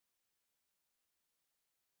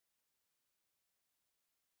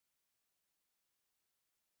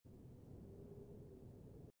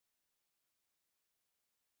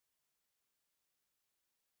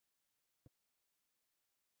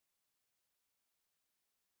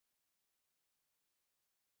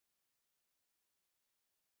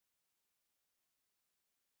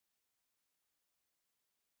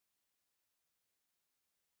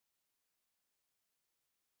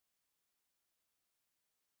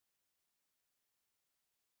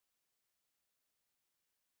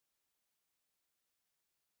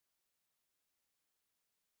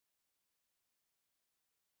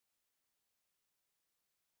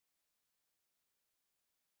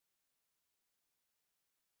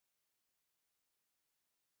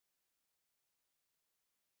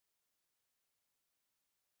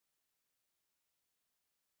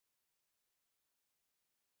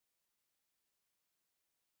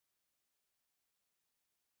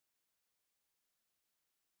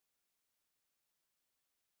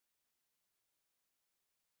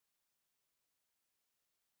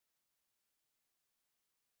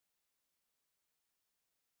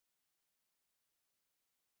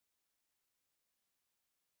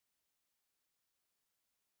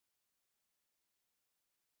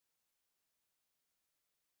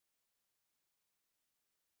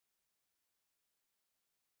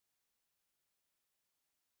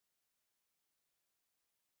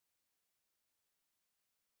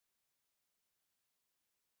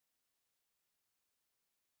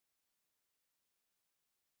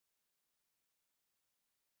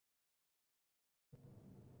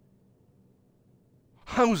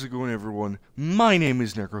How's it going, everyone? My name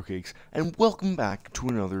is Necrocakes, and welcome back to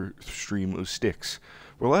another stream of Styx.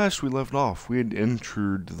 Where last we left off, we had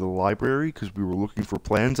entered the library because we were looking for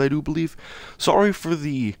plans, I do believe. Sorry for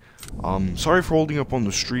holding up on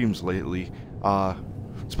the streams lately.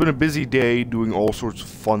 It's been a busy day doing all sorts of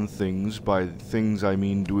fun things. By things, I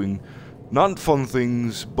mean doing not fun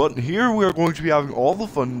things, but here we are going to be having all the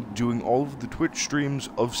fun doing all of the Twitch streams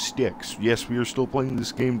of Styx. Yes, we are still playing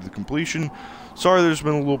this game to the completion. Sorry there's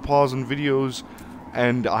been a little pause in videos,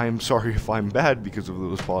 and I'm sorry if I'm bad because of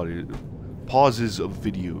those pauses of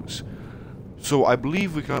videos. So I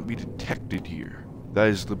believe we cannot be detected here. That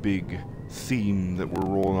is the big theme that we're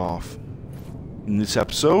rolling off. In this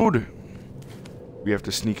episode, we have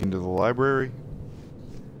to sneak into the library,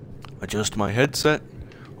 adjust my headset.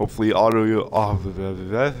 Hopefully audio... Oh,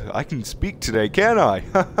 I can speak today, can I?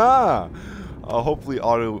 Haha! Hopefully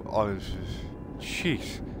audio...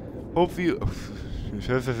 Jeez.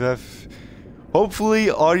 Hopefully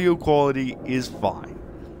audio quality is fine.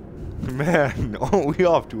 Man, we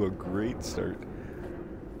off to a great start.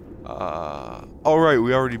 Alright,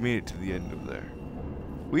 we already made it to the end of there.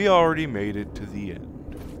 We already made it to the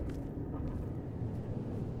end.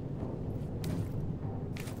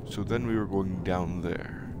 So then we were going down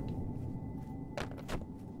there.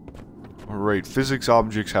 Alright, physics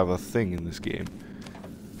objects have a thing in this game.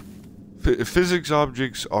 Physics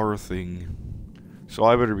objects are a thing. So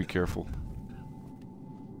I better be careful.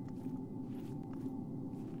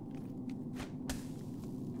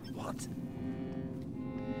 What?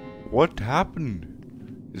 What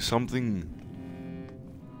happened? Is something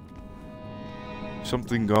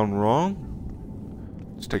gone wrong?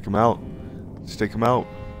 Let's take him out. Let's take him out.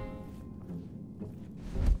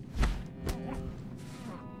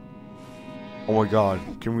 Oh my god,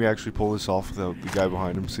 can we actually pull this off without the guy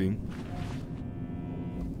behind him seeing?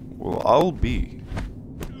 Well, I'll be.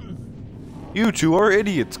 You two are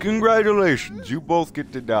idiots. Congratulations. You both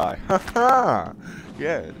get to die. Haha.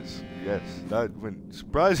 Yes, that went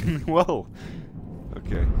surprisingly well.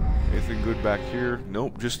 Okay. Anything good back here?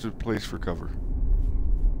 Nope, just a place for cover.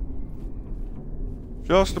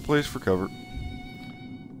 Just a place for cover.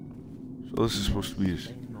 So this is supposed to be...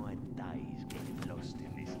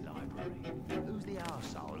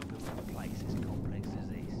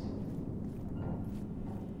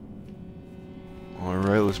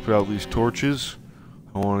 Alright, let's put out these torches.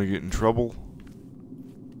 I don't want to get in trouble.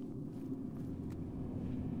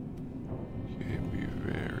 Okay, be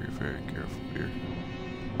very, very careful here.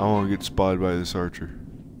 I don't want to get spotted by this archer.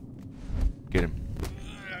 Get him.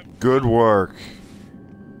 Good work.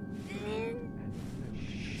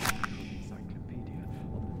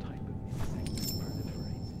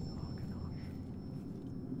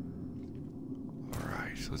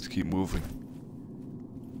 Alright, so let's keep moving.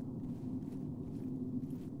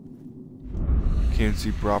 Can't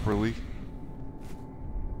see properly.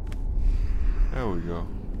 There we go.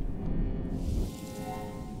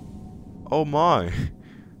 Oh my!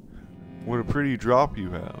 What a pretty drop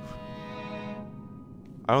you have.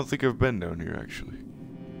 I don't think I've been down here actually.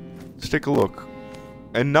 Let's take a look.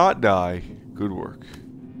 And not die. Good work.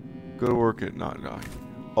 Good work at not dying.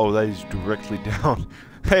 Oh, that is directly down.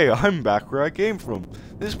 Hey, I'm back where I came from.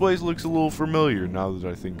 This place looks a little familiar now that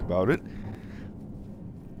I think about it.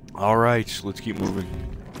 Alright, let's keep moving.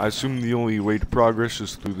 I assume the only way to progress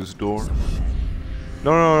is through this door.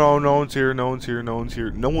 No one's here, no one's here, no one's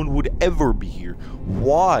here. No one would ever be here.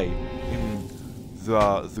 Why, in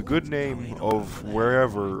the good name of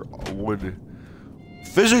wherever, would...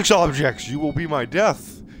 Physics objects, you will be my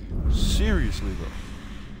death! Seriously,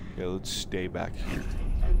 though. Yeah, let's stay back here.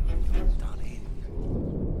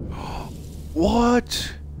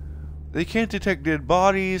 What? They can't detect dead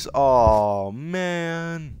bodies? Aw,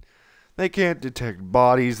 man. They can't detect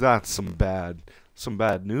bodies. That's some bad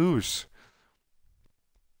news.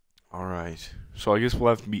 Alright. So I guess we'll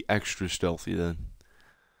have to be extra stealthy then.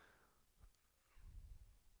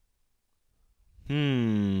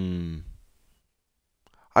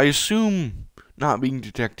 I assume not being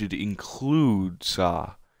detected includes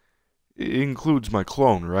my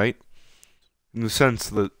clone, right? In the sense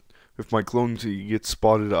that if my clone gets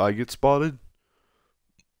spotted, I get spotted.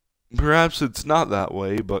 Perhaps it's not that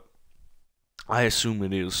way, but I assume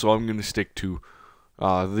it is, so I'm going to stick to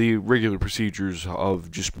the regular procedures of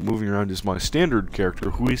just moving around as my standard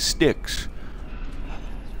character, who is Styx.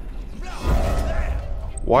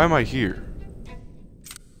 Why am I here?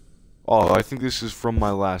 Oh, I think this is from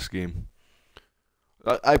my last game.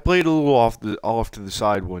 I played a little off to the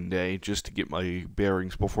side one day, just to get my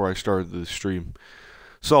bearings before I started the stream.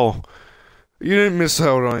 So, you didn't miss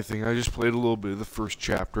out on anything. I just played a little bit of the first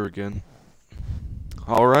chapter again.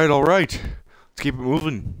 Alright. Let's keep it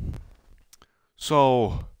moving.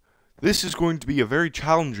 So, this is going to be a very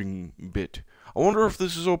challenging bit. I wonder if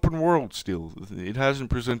this is open world still. It hasn't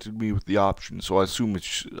presented me with the option, so I assume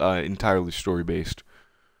it's entirely story-based.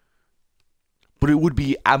 But it would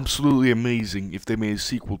be absolutely amazing if they made a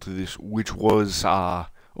sequel to this, which was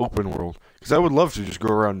open world. Because I would love to just go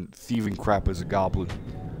around thieving crap as a goblin.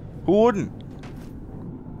 Who wouldn't?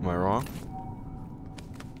 Am I wrong?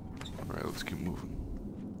 Alright, let's keep moving.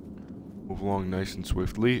 Move along nice and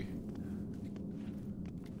swiftly.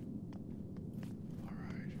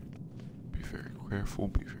 Alright. Be very careful,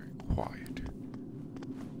 be very quiet.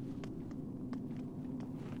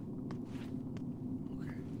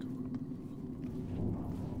 Okay, go.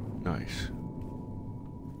 Nice.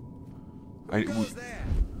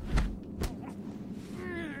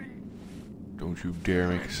 Don't you dare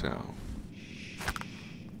make a sound.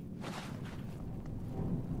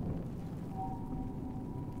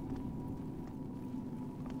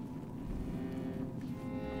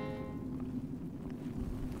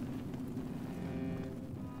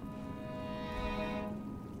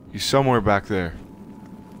 He's somewhere back there.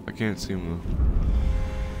 I can't see him though.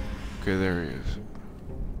 Okay, there he is.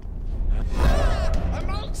 A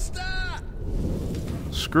monster!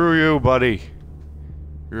 Screw you, buddy.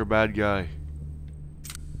 You're a bad guy.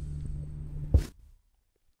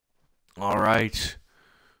 Alright.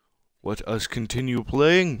 Let us continue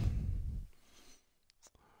playing.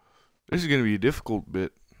 This is gonna be a difficult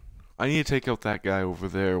bit. I need to take out that guy over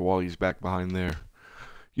there while he's back behind there.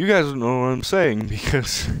 You guys don't know what I'm saying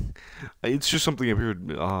because it's just something up here.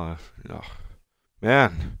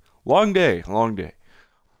 Man, long day.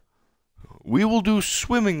 We will do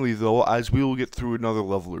swimmingly though, as we will get through another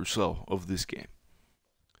level or so of this game.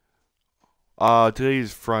 Today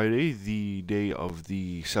is Friday, the day of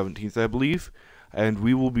the 17th, I believe, and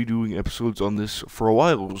we will be doing episodes on this for a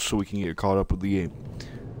while so we can get caught up with the game.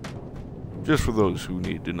 Just for those who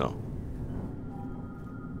need to know.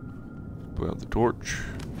 Put out the torch.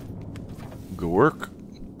 Good work.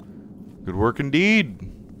 Good work indeed.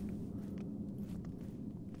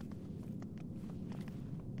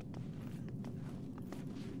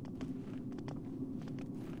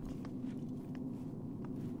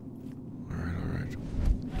 Alright.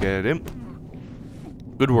 Get him.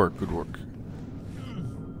 Good work.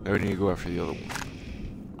 Now we need to go after the other one.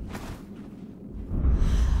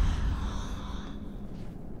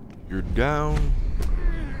 You're down.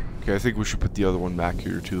 Okay, I think we should put the other one back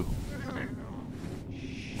here too.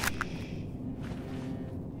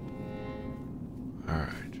 Alright.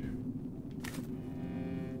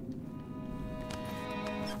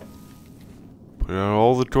 Put out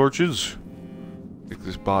all the torches. Take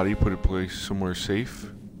this body, put it placed somewhere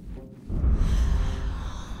safe.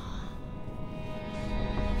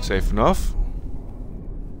 Safe enough.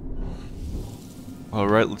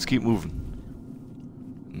 Alright, let's keep moving.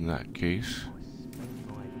 In that case.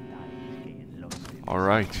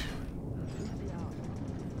 Alright.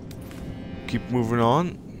 Keep moving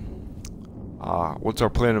on. What's our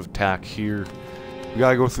plan of attack here? We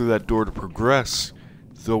gotta go through that door to progress,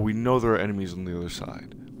 though we know there are enemies on the other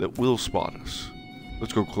side that will spot us.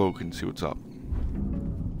 Let's go cloak and see what's up.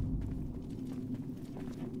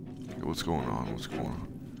 Okay, what's going on?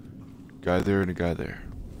 Guy there and a guy there.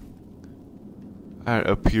 That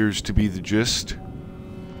appears to be the gist.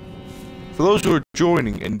 For those who are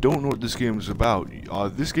joining and don't know what this game is about,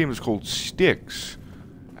 this game is called Styx,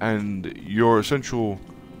 and you're essentially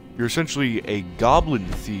a goblin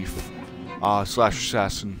thief slash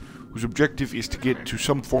assassin whose objective is to get to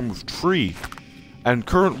some form of tree, and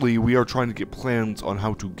currently we are trying to get plans on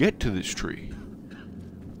how to get to this tree.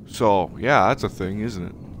 So yeah, that's a thing, isn't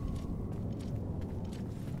it?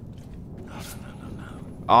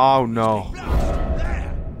 Oh no.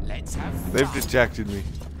 They've detected me.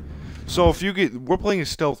 So if you get, we're playing a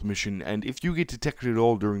stealth mission, and if you get detected at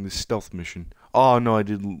all during this stealth mission, oh no, I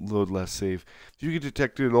did load last save. If you get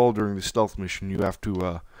detected at all during the stealth mission, you have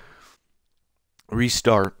to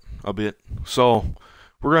restart a bit. So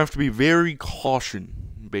we're gonna have to be very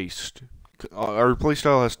caution-based. Our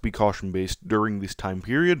playstyle has to be caution-based during this time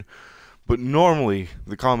period, but normally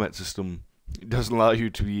the combat system doesn't allow you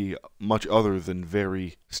to be much other than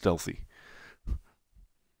very stealthy.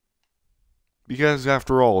 Because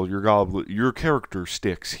after all, your character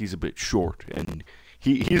Styx, he's a bit short, and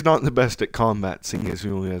he's not the best at combat, seeing as he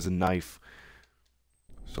only has a knife.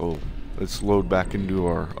 So let's load back into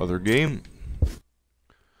our other game.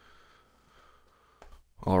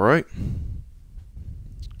 Alright.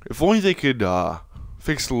 If only they could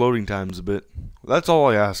fix the loading times a bit. That's all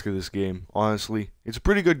I ask of this game, honestly. It's a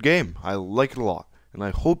pretty good game. I like it a lot. and I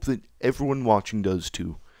hope that everyone watching does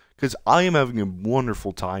too, because I am having a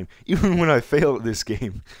wonderful time, even when I fail at this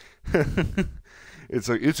game. It's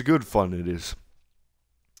a good fun, it is.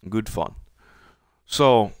 Good fun.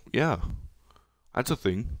 So, yeah, that's a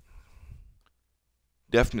thing.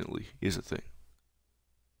 Definitely is a thing.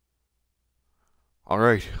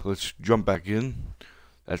 Alright, let's jump back in.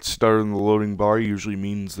 That start in the loading bar usually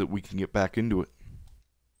means that we can get back into it.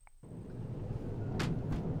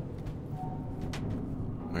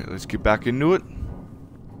 Alright, let's get back into it.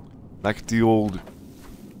 Back at the old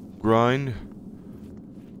grind.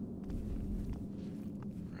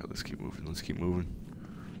 Alright, let's keep moving.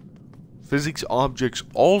 Physics objects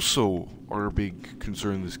also are a big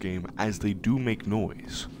concern in this game, as they do make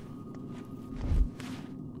noise.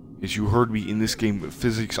 As you heard me in this game,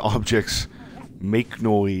 physics objects make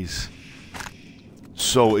noise.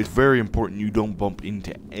 So it's very important you don't bump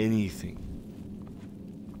into anything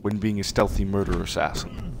when being a stealthy murder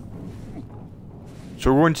assassin.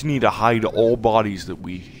 So we're going to need to hide all bodies that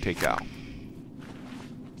we take out.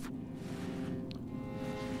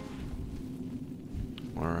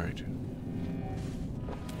 Alright.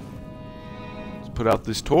 Let's put out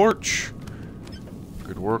this torch.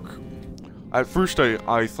 Good work. At first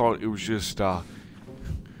I thought it was just,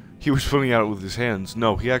 he was putting out with his hands.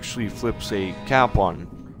 No, he actually flips a cap on,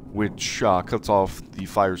 which cuts off the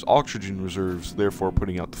fire's oxygen reserves, therefore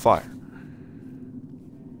putting out the fire.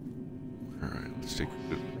 Alright, let's take a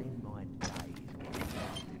good...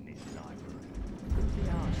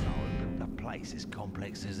 The place as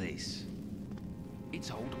complex as this.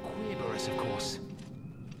 It's old Queerberus, of course.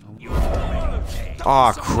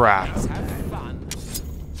 Aw, crap.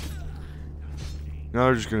 Now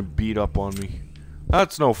they're just gonna beat up on me.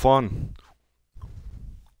 That's no fun.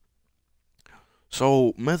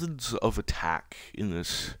 So, methods of attack in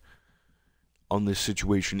this... on this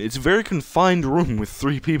situation. It's a very confined room with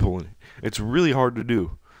 3 people in it. It's really hard to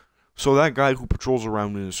do. So that guy who patrols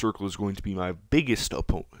around in a circle is going to be my biggest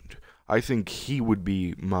opponent. I think he would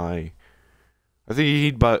be my... I think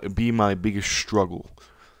he'd be my biggest struggle.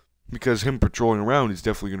 Because him patrolling around is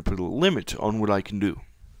definitely going to put a limit on what I can do.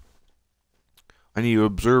 I need to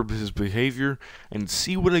observe his behavior and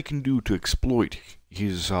see what I can do to exploit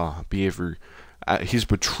his behavior, his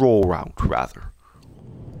patrol route, rather.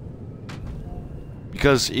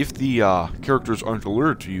 Because if the characters aren't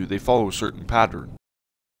alerted to you, they follow a certain pattern.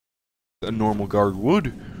 A normal guard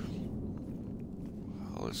would.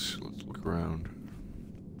 Let's look around.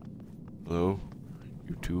 Hello?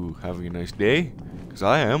 You two having a nice day? Because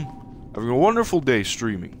I am. Having a wonderful day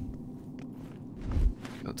streaming.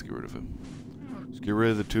 Okay, let's get rid of him. Let's get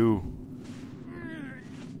rid of the 2.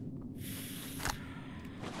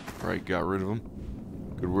 Alright, got rid of him.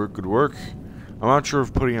 Good work, good work. I'm not sure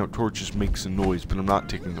if putting out torches makes a noise, but I'm not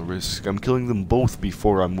taking the risk. I'm killing them both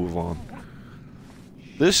before I move on.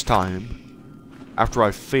 This time, after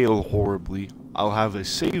I fail horribly, I'll have a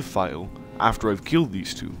save file after I've killed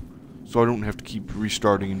these 2. So I don't have to keep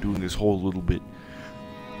restarting and doing this whole little bit.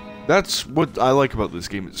 That's what I like about this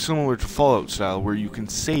game. It's similar to Fallout style, where you can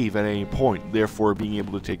save at any point, therefore being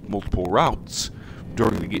able to take multiple routes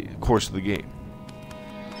during the course of the game.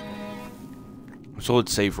 So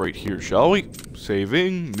let's save right here, shall we?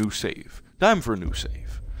 Saving, new save. Time for a new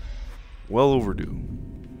save. Well overdue.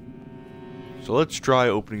 So let's try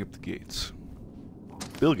opening up the gates.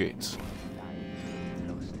 Bill Gates.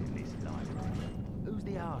 Lost in this library. Who's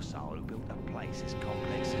the arsehole who built a place as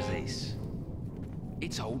complex as this?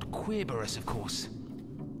 It's old Queerberus, of course.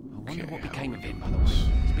 I wonder what became of him, by the way.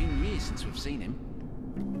 It's been years since we've seen him.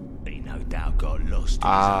 He no doubt got lost in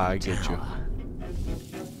I his get you. tower.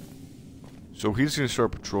 So he's gonna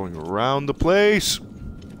start patrolling around the place.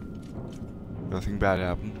 Nothing bad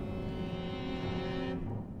happened.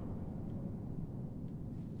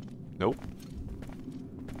 Nope.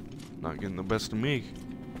 Not getting the best of me.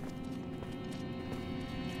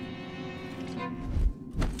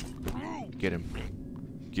 Get him.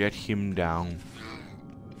 Get him down.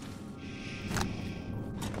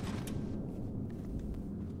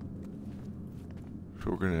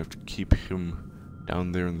 So we're gonna have to keep him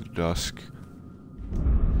down there in the dusk.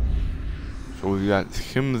 So we got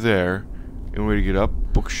him there. Any way to get up?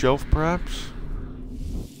 Bookshelf, perhaps?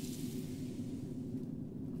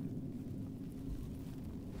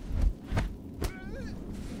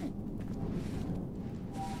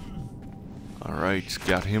 Alright,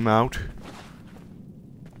 got him out.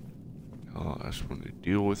 Oh, that's one to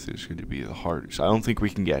deal with is going to be the hardest. I don't think we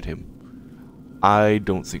can get him. I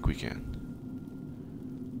don't think we can.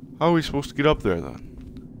 How are we supposed to get up there, then?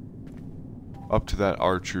 Up to that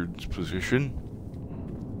archer's position.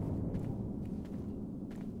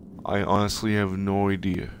 I honestly have no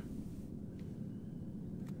idea.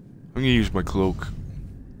 I'm gonna use my cloak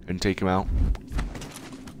and take him out.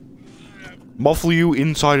 Muffle you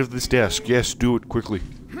inside of this desk. Yes, do it quickly.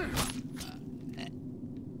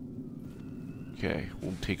 Okay,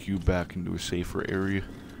 we'll take you back into a safer area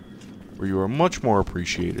where you are much more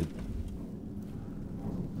appreciated.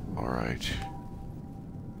 Alright.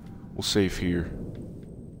 We'll save here.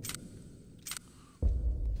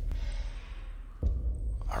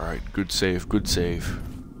 Alright, good save, good save.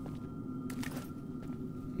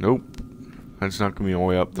 Nope. That's not going to be my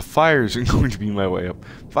way up. The fire isn't going to be my way up.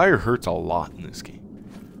 Fire hurts a lot in this game.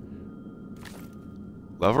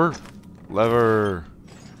 Lever? Lever.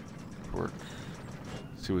 Work.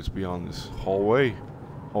 Let's see what's beyond this hallway.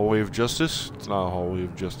 Hallway of Justice? It's not a hallway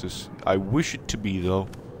of justice. I wish it to be, though.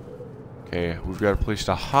 Okay, we've got a place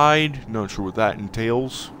to hide. Not sure what that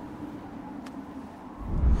entails.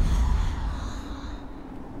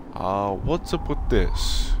 What's up with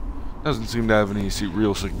this? Doesn't seem to have any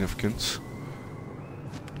real significance.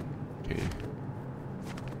 Okay.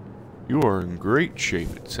 You are in great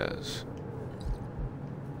shape, it says.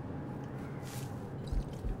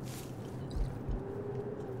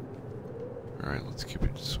 Alright, let's keep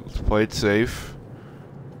it. Let's play it safe.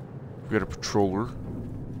 We've got a patroller.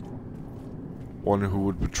 One who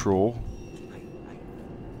would patrol.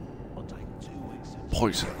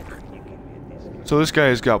 Poison. So this guy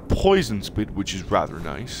has got poison spit, which is rather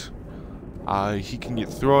nice. He can get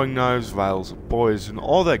throwing knives, vials of poison,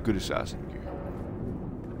 all that good assassin gear.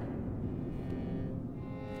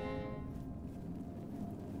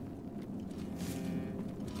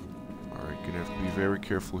 Alright, gonna have to be very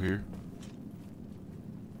careful here.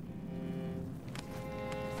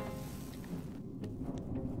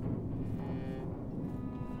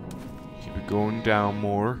 Keep it going down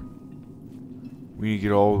more. We need to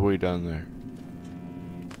get all the way down there.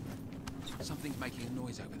 Something's making a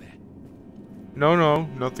noise over there. No,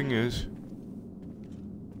 nothing is.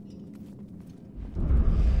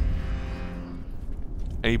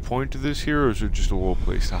 Any point to this here, or is it just a little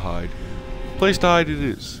place to hide? Place to hide it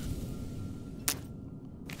is.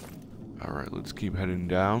 Alright, let's keep heading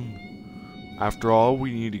down. After all,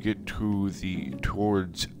 we need to get towards...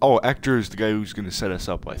 Oh, Hector is the guy who's going to set us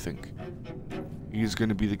up, I think. He's going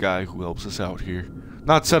to be the guy who helps us out here.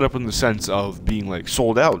 Not set up in the sense of being, like,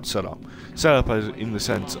 sold out set up. Set up as in the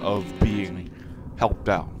sense of being helped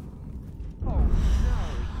out. Oh, no,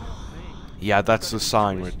 Yeah, that's the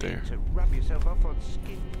sign right there. to rub yourself off on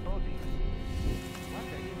skinned bodies. One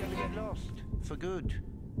day you're going to get lost. For good.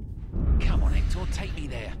 Come on, Hector, take me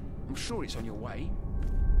there. I'm sure it's on your way.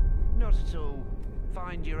 Not at all.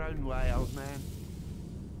 Find your own way, old man.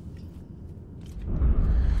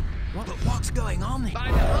 But what's going on here?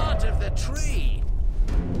 By the heart of the tree!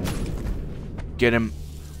 Get him.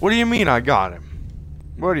 What do you mean I got him?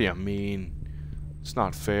 What do you mean? It's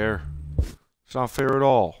not fair. It's not fair at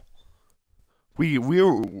all.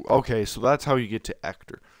 Okay, so that's how you get to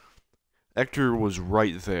Hector. Hector was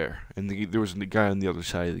right there, and there was the guy on the other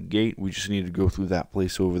side of the gate. We just needed to go through that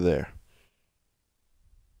place over there.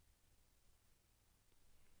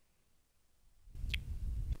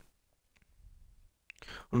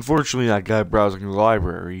 Unfortunately, that guy browsing the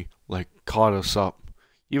library, like, caught us up,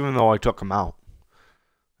 even though I took him out.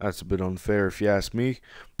 That's a bit unfair if you ask me.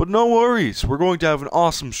 But no worries, we're going to have an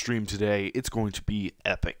awesome stream today. It's going to be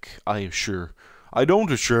epic, I assure. I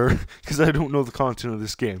don't assure, because I don't know the content of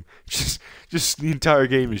this game. Just the entire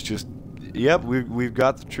game is just, yep, we've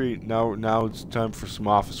got the treat. Now it's time for some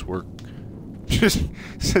office work. Just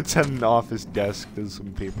sits at an office desk, does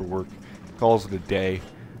some paperwork, calls it a day.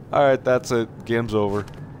 Alright, that's it. Game's over.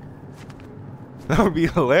 That would be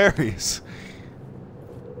hilarious.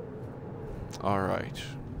 Alright.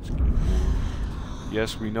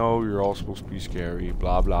 Yes, we know you're all supposed to be scary.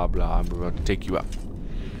 Blah, blah, blah. I'm about to take you out.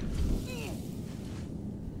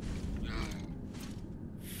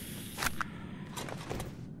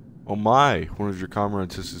 Oh my, one of your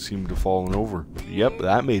comrades has seemed to have fallen over. Yep,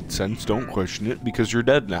 that made sense. Don't question it, because you're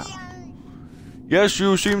dead now. Yes,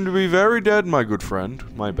 you seem to be very dead, my good friend.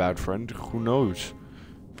 My bad friend. Who knows?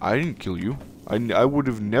 I didn't kill you. I would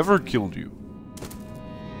have never killed you.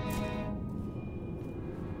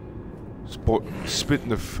 Spit in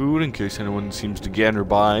the food in case anyone seems to gander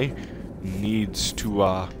by. Needs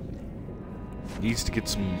to get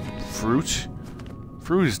some fruit.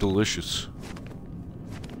 Fruit is delicious.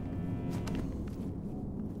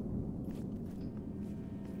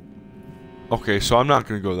 Okay, so I'm not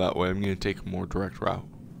going to go that way. I'm going to take a more direct route.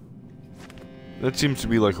 That seems to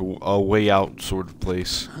be like a way out sort of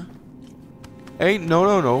place. Huh? Hey,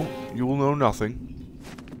 no. You will know nothing.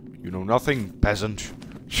 You know nothing, peasant.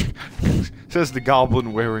 Says the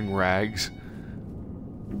goblin wearing rags.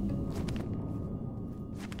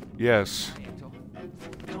 Yes. Hey, Hector.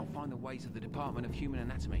 Can't find the ways of the Department of Human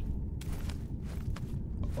Anatomy.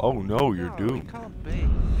 Oh no, you're No, doomed. it can't be.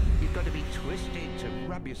 You've got to be twisted to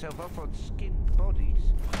rub yourself off on skinned bodies.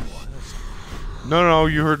 No,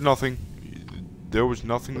 you heard nothing. There was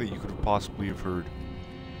nothing that you could have possibly have heard.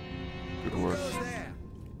 Good work.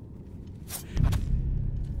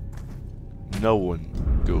 No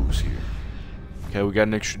one goes here. Okay, we got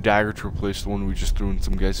an extra dagger to replace the one we just threw in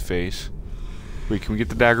some guy's face. Wait, can we get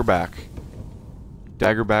the dagger back?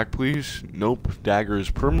 Dagger back, please? Nope. Dagger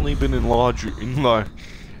has permanently been lodged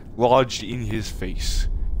in his face.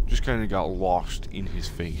 Just kind of got lost in his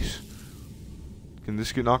face. Can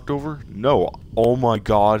this get knocked over? No. Oh my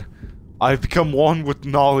god. I've become one with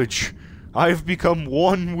knowledge. I've become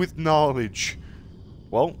one with knowledge.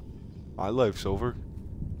 Well, my life's over.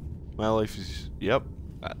 My life is... Yep.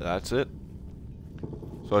 That's it.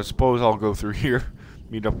 So I suppose I'll go through here.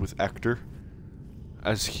 Meet up with Hector.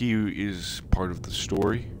 As he is part of the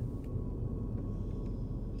story.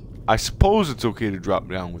 I suppose it's okay to drop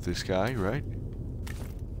down with this guy, right?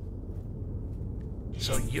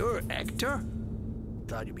 So you're Hector?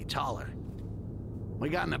 Thought you'd be taller. We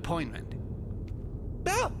got an appointment.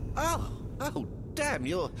 Oh, damn,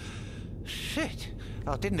 you're... Shit.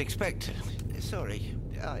 I didn't expect to. Sorry.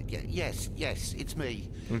 Yes, it's me.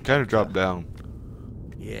 And kind of drop down.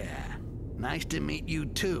 Yeah. Nice to meet you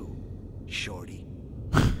too, Shorty.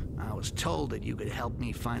 I was told that you could help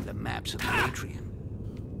me find the maps of the Atrium.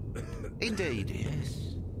 Indeed,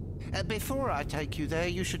 yes. Before I take you there,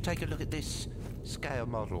 you should take a look at this scale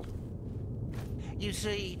model. You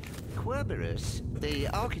see, Querberus, the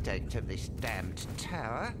architect of this damned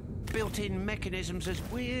tower, built in mechanisms as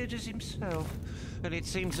weird as himself. And it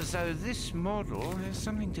seems as though this model has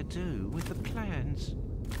something to do with the plans.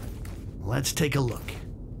 Let's take a look.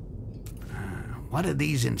 What are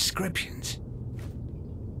these inscriptions?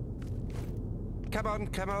 Come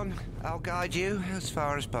on. I'll guide you as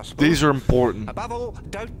far as possible. These are important. Above all,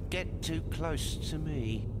 don't get too close to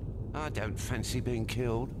me. I don't fancy being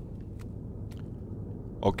killed.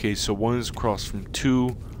 Okay, so 1 is across from 2.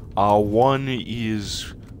 1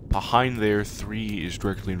 is behind there. 3 is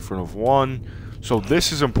directly in front of 1. So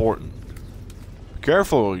this is important.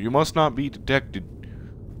 Careful, you must not be detected.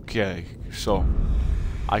 Okay, so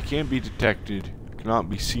I can't be detected. Cannot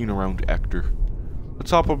be seen around Hector.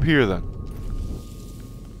 Let's hop up here then.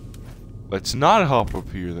 Let's not hop up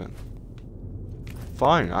here then.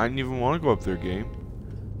 Fine, I didn't even want to go up there, game.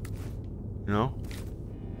 You know?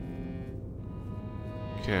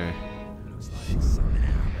 Okay.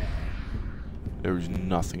 There is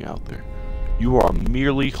nothing out there. You are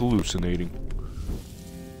merely hallucinating.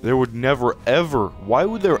 There would never, ever... Why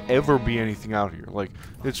would there ever be anything out here? Like,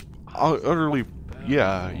 it's utterly...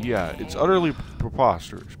 Yeah, it's utterly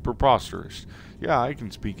preposterous. Yeah, I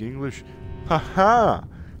can speak English. Haha!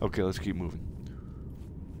 Okay, let's keep moving.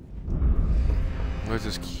 Let's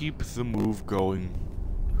just keep the move going.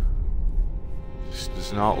 This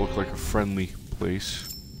does not look like a friendly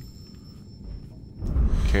place.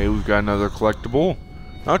 Okay, we've got another collectible.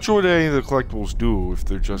 Not sure what any of the collectibles do, if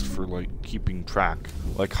they're just for, like, keeping track.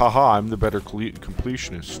 Like, haha, I'm the better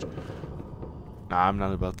completionist. Nah, I'm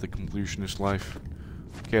not about the completionist life.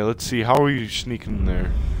 Okay, let's see. How are you sneaking in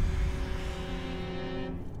there?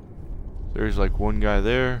 There's, like, one guy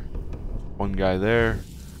there. One guy there.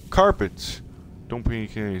 Carpets! Don't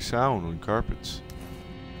make any sound on carpets.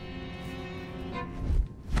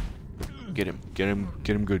 Get him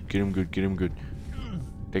good, get him good.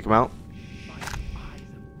 Take him out.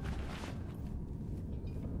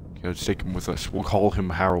 Okay, let's take him with us. We'll call him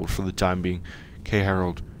Harold for the time being. Okay,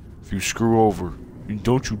 Harold, if you screw over,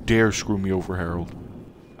 don't you dare screw me over, Harold.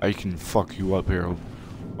 I can fuck you up, Harold.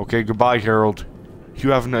 Okay, goodbye, Harold.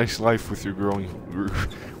 You have a nice life with your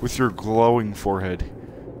glowing forehead.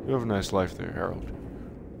 You have a nice life there, Harold.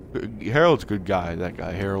 Harold's a good guy, that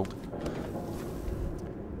guy, Harold.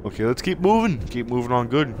 Okay, let's keep moving. Keep moving on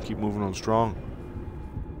good. Keep moving on strong.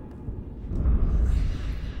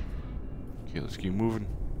 Okay, let's keep moving.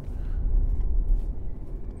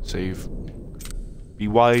 Save. Be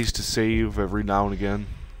wise to save every now and again.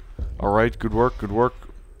 Alright, good work, good work.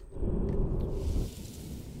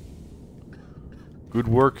 Good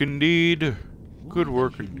work indeed. Good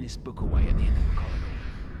work Hiding indeed. this book away at the end of the corridor.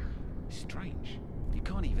 Strange. You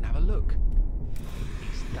can't even have a look.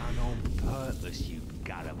 It's done on purpose, you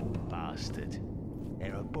gullible bastard.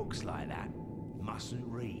 There are books like that. Mustn't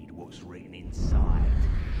read what's written inside.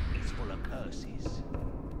 It's full of curses.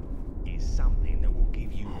 It's something that will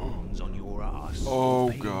give you horns on your ass. Oh,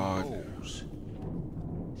 or peel God. balls.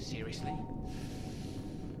 seriously?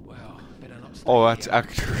 Well, better not stay Oh, that's here.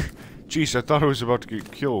 Hector. Jeez, I thought I was about to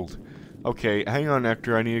get killed. Okay, hang on,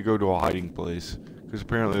 Hector. I need to go to a hiding place. Because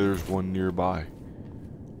apparently there's one nearby.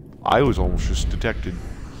 I was almost just detected.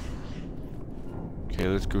 Okay,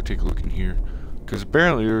 let's go take a look in here. Because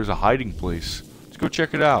apparently there's a hiding place. Let's go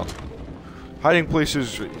check it out. Hiding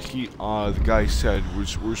places, the guy said, were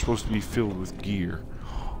supposed to be filled with gear.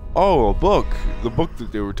 Oh, a book. The book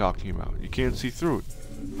that they were talking about. You can't see through it.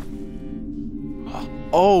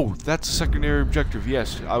 Oh, that's a secondary objective.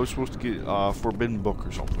 Yes, I was supposed to get a forbidden book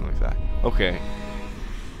or something like that. Okay.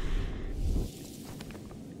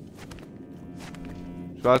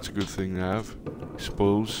 So that's a good thing to have, I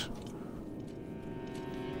suppose.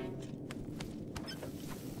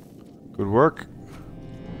 Good work.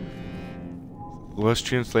 The less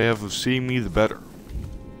chance they have of seeing me, the better.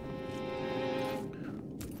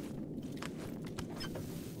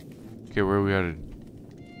 Okay, where are we headed?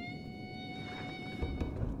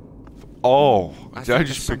 Oh, did I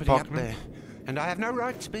just pickpocket him? there, and I have no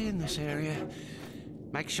right to be in this area.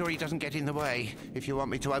 Make sure he doesn't get in the way if you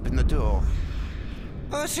want me to open the door.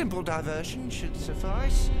 A simple diversion should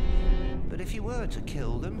suffice. But if you were to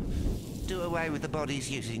kill them, do away with the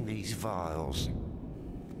bodies using these vials.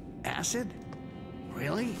 Acid?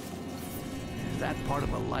 Really? Is that part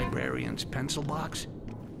of a librarian's pencil box?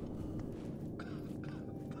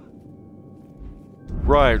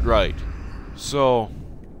 Right. So,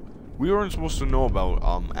 we weren't supposed to know about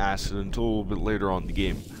acid until a little bit later on in the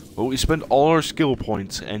game. But we spent all our skill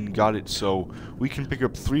points and got it so we can pick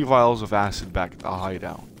up 3 vials of acid back at the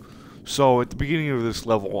hideout. So, at the beginning of this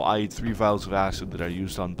level, I had 3 vials of acid that I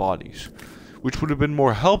used on bodies, which would have been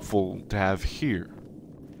more helpful to have here.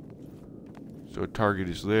 So, a target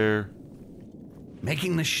is there.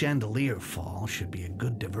 Making the chandelier fall should be a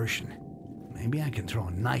good diversion. Maybe I can throw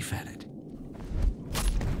a knife at it.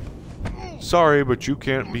 Sorry, but you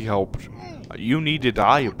can't be helped. You need to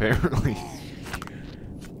die, apparently.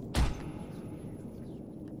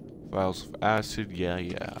 Vials of acid, yeah,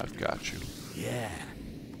 I've got you. Yeah.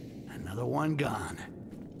 Another one gone.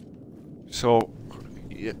 So,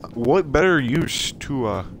 yeah, what better use to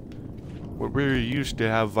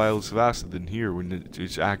have vials of acid than here when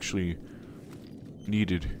it's actually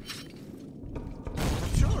needed?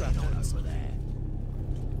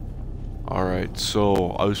 Alright,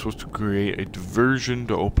 so I was supposed to create a diversion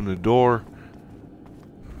to open the door.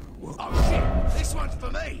 Oh shit! This one's for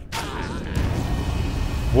me!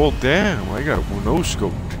 Well, damn, I got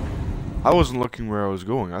no-scoped. I wasn't looking where I was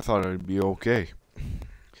going. I thought I'd be okay.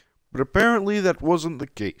 But apparently that wasn't the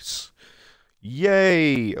case.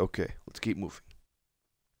 Yay! Okay, let's keep moving.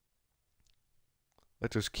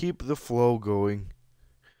 Let's just keep the flow going.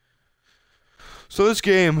 So this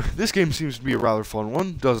game seems to be a rather fun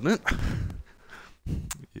one, doesn't it?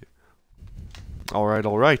 Yeah.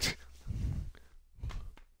 Alright.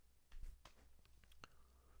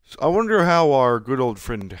 So I wonder how our good old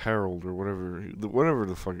friend Harold, or whatever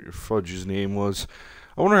the fudge his name was,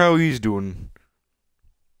 I wonder how he's doing.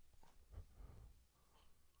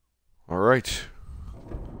 Alright.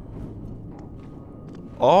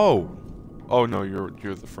 Oh no,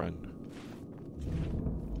 you're the friend.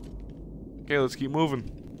 Okay, let's keep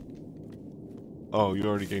moving. Oh, you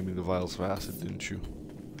already gave me the vials of acid, didn't you?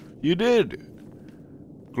 You did!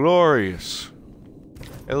 Glorious.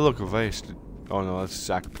 Hey, look, a vase. Oh no, that's a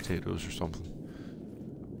sack of potatoes or something.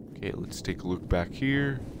 Okay, let's take a look back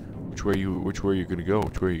here. Which way are you gonna go?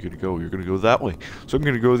 Which way are you gonna go? You're gonna go that way. So I'm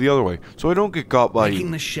gonna go the other way. So I don't get caught by...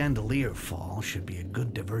 Making the chandelier fall should be a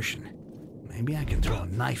good diversion. Maybe I can throw a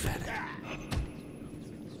knife at it.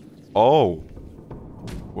 Oh.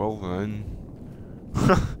 Well then.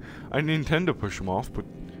 I didn't intend to push him off, but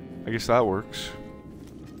I guess that works.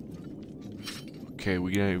 Okay,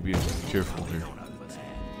 we gotta be careful here.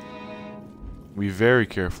 Be very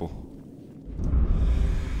careful.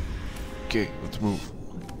 Okay, let's move.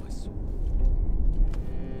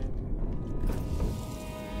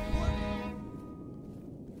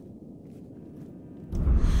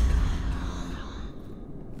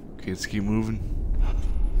 Okay, let's keep moving.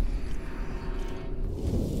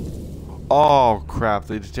 Oh crap,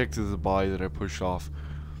 they detected the body that I pushed off.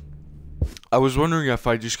 I was wondering if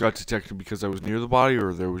I just got detected because I was near the body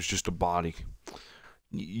or there was just a body.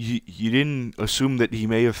 You didn't assume that he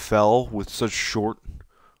may have fell with such short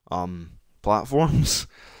platforms?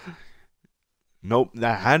 Nope,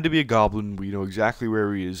 that had to be a goblin. We know exactly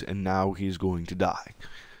where he is, and now he's going to die.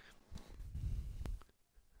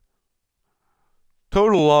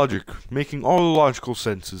 Total logic, making all the logical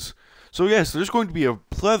senses. So yes, there's going to be a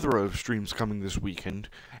plethora of streams coming this weekend,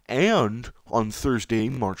 and on Thursday,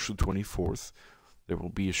 March the 24th, There will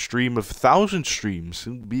be a stream of 1,000 streams.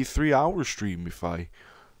 It'll be a 3-hour stream if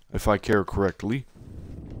I care correctly.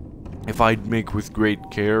 If I make with great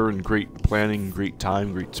care and great planning, great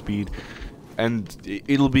time, great speed. And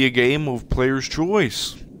it'll be a game of player's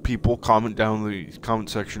choice. People comment down the comment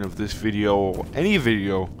section of this video, any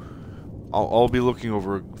video. I'll be looking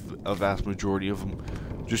over a vast majority of them.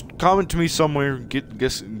 Just comment to me somewhere, get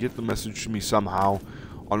the message to me somehow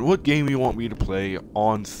on what game you want me to play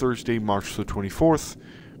on Thursday, March the 24th,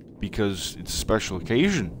 because it's a special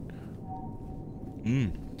occasion.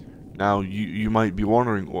 Now you might be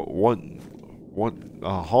wondering what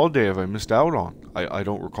holiday have I missed out on? I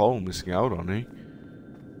don't recall missing out on any.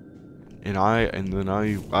 And then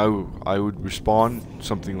I would respond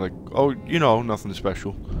something like, oh, you know, nothing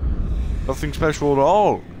special. Nothing special at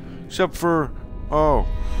all. Except for, oh,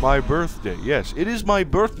 my birthday. Yes, it is my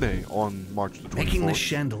birthday on March the 24th. Making the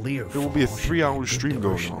chandelier There will be a 3-hour stream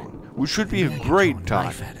going on, which should be a great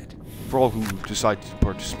time for all who decide to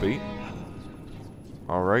participate.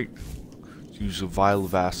 Alright. Let's use a vial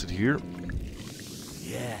of acid here.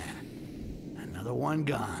 Yeah. Another one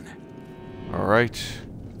gone. Alright.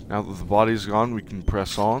 Now that the body's gone, we can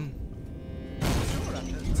press on.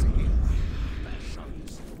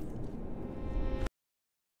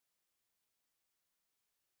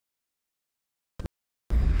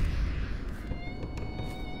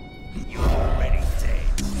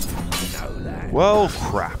 Well,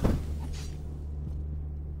 crap.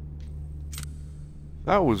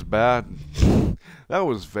 That was bad. That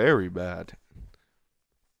was very bad.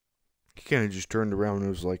 He kind of just turned around and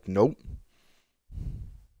was like, nope.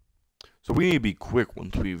 So we need to be quick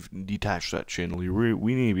once we've detached that chandelier.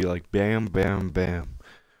 We need to be like, bam, bam, bam.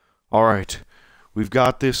 Alright. We've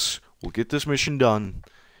got this. We'll get this mission done.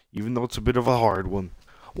 Even though it's a bit of a hard one.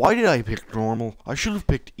 Why did I pick normal? I should have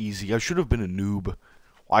picked easy. I should have been a noob.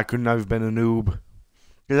 Why couldn't I have been a noob?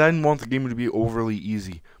 Because I didn't want the game to be overly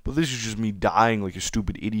easy. But this is just me dying like a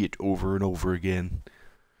stupid idiot over and over again.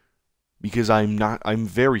 Because I'm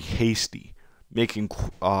very hasty. Making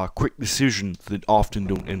quick decisions that often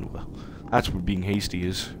don't end well. That's what being hasty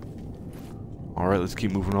is. Alright, let's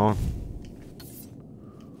keep moving on.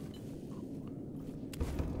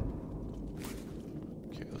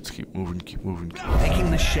 Okay, let's keep moving, keep moving.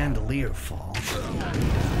 Making the chandelier fall.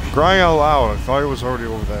 Crying out loud, I thought I was already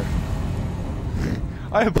over there.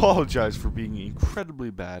 I apologize for being incredibly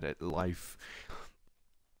bad at life.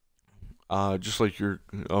 Just like you're...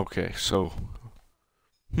 Okay, so...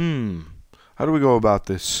 How do we go about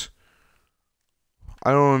this?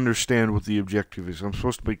 I don't understand what the objective is. I'm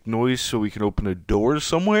supposed to make noise so we can open a door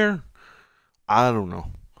somewhere? I don't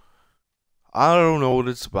know. I don't know what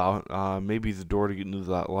it's about. Maybe the door to get into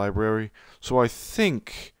that library. So I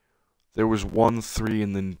think there was 1, 3,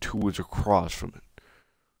 and then 2 was across from it.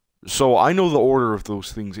 So I know the order of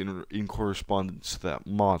those things in correspondence to that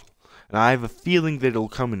model. And I have a feeling that it'll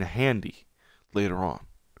come in handy later on.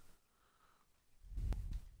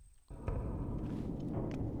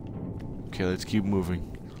 Okay, let's keep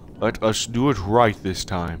moving. Let us do it right this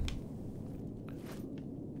time.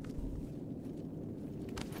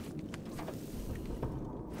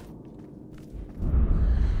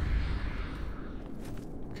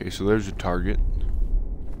 Okay, so there's a target.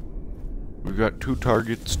 We've got 2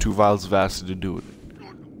 targets, 2 vials of acid to do it.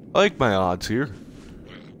 I like my odds here.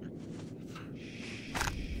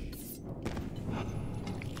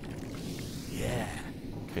 Yeah.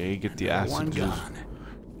 Okay, get the acid. One gone.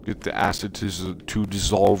 Get the acid to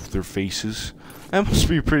dissolve their faces. That must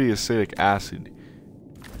be pretty acidic acid.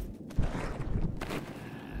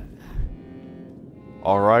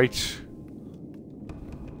 Alright.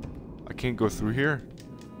 I can't go through here?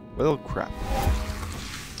 Well, crap.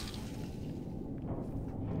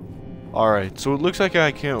 Alright, so it looks like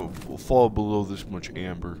I can't fall below this much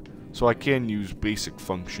amber. So I can use basic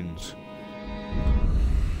functions.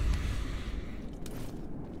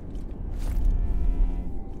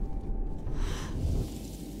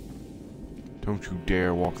 Don't you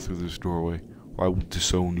dare walk through this doorway, or I will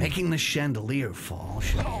disown you. Making the chandelier fall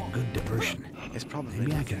should be a good diversion. It's probably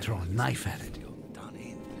Maybe I can throw a knife at it.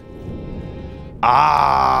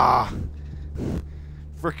 Ah!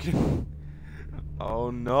 Frickin'.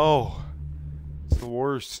 Oh no. It's the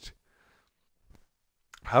worst.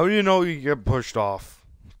 How do you know you get pushed off?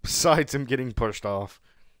 Besides him getting pushed off.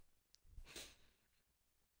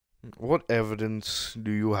 What evidence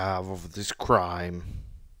do you have of this crime?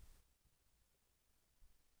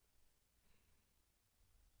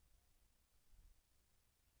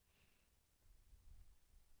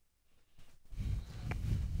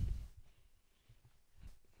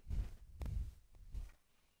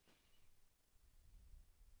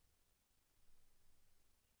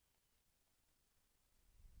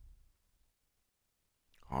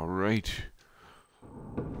 Alright.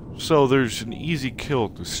 So there's an easy kill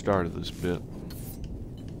at the start of this bit.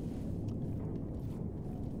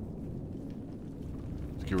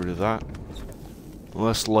 Let's get rid of that. The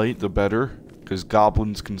less light, the better. Because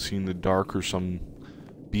goblins can see in the dark or some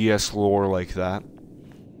BS lore like that.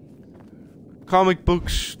 Comic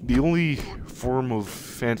books, the only form of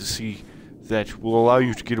fantasy that will allow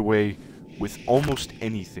you to get away with almost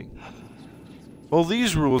anything. Well,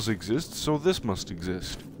 these rules exist, so this must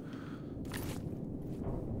exist.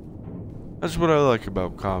 That's what I like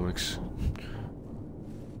about comics.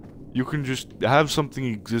 You can just have something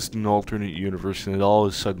exist in an alternate universe and it all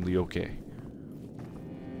is suddenly okay.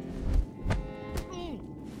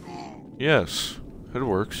 Yes, it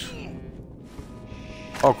works.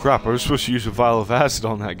 Oh crap, I was supposed to use a vial of acid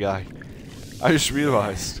on that guy. I just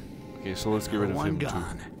realized. Okay, so let's get rid of him too.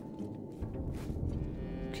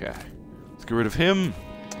 Okay. Let's get rid of him.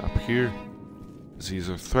 Up here. As he's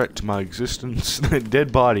a threat to my existence. That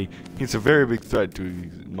dead body. He's a very big threat to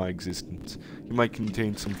my existence. He might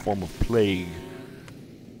contain some form of plague.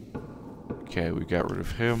 Okay, we got rid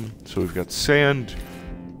of him. So we've got sand.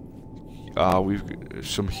 We've got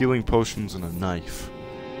some healing potions and a knife.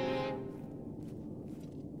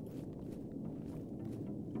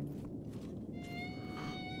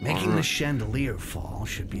 Making the chandelier fall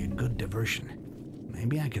should be a good diversion.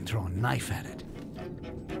 Maybe I can throw a knife at it.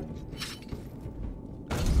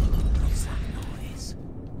 What's that noise?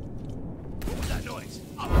 What's that noise?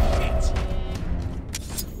 Oh,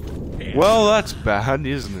 shit. Well, that's bad,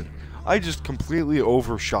 isn't it? I just completely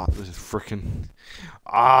overshot this frickin'...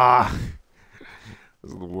 Ah!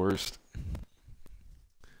 This is the worst.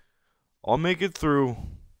 I'll make it through.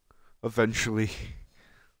 Eventually.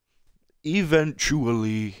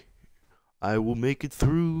 Eventually. I will make it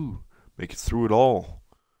through. Make it through it all.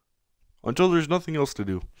 Until there's nothing else to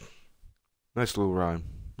do. Nice little rhyme.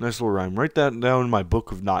 Nice little rhyme. Write that down in my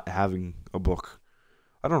book of not having a book.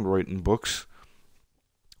 I don't write in books.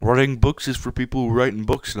 Writing books is for people who write in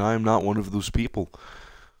books, and I am not one of those people.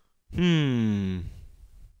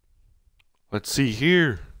 Let's see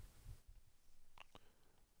here.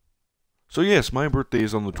 So yes, my birthday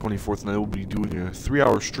is on the 24th, and I will be doing a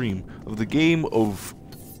 3-hour stream of the game of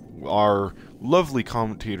our lovely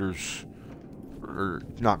commentators, or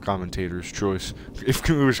not commentators' choice. If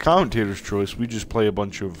it was commentators' choice, we just play a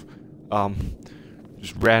bunch of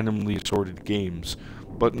just randomly assorted games.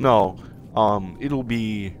 But no, it'll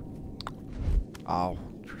be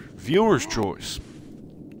viewers' choice.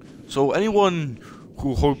 So anyone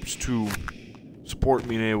who hopes to support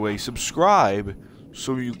me in any way, subscribe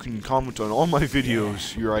so you can comment on all my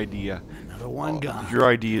videos. Your idea, Another one gone. your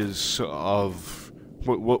ideas of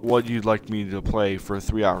what you'd like me to play for a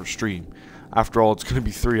 3-hour stream. After all, it's going to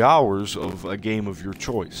be 3 hours of a game of your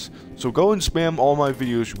choice. So go and spam all my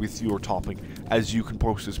videos with your topic, as you can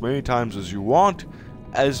post as many times as you want, on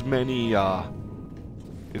as many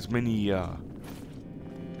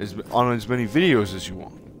videos as you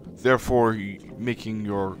want. Therefore, making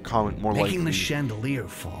your comment more likely Making the chandelier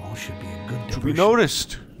fall should be a good diversion. to be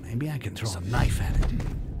noticed. Maybe I can throw a knife at it.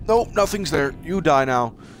 Nope, nothing's there. You die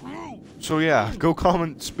now. So yeah, go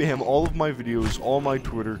comment, spam all of my videos, all my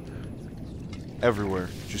Twitter, everywhere.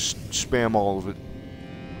 Just spam all of it.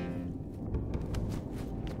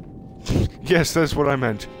 Yes, that's what I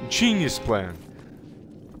meant. Genius plan.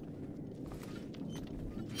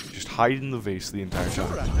 Just hide in the vase the entire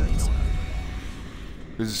time.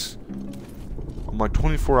 Because on my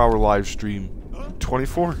 24-hour live stream,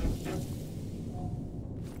 24?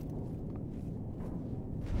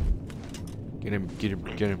 Get him, get him,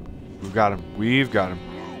 get him. We've got him. We've got him.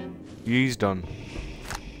 He's done.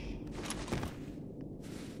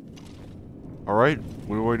 Alright,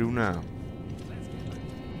 what do I do now?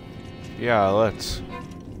 Yeah, let's.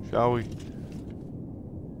 Shall we?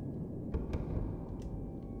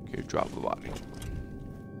 Okay, drop the body.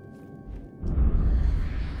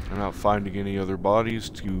 I'm not finding any other bodies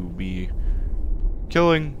to be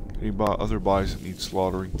killing. Any other bodies that need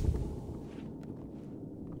slaughtering.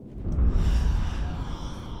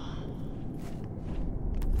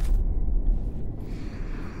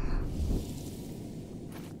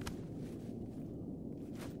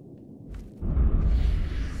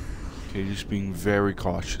 Okay, just being very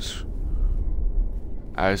cautious.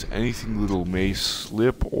 As anything little may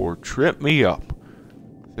slip or trip me up.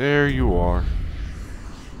 There you are.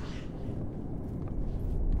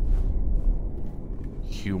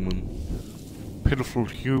 Human. Pitiful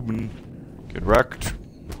human. Get wrecked.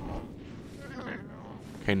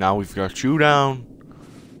 Okay, now we've got you down.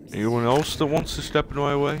 Anyone else that wants to step in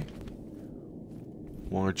my way?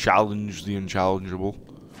 Want to challenge the unchallengeable?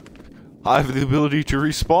 I have the ability to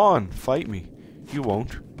respawn. Fight me. You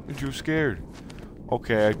won't. You're too scared.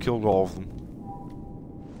 Okay, I killed all of them.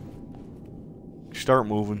 Start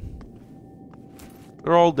moving.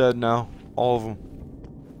 They're all dead now. All of them.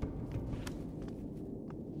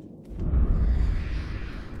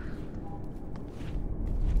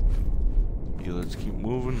 Yeah, let's keep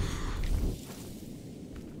moving.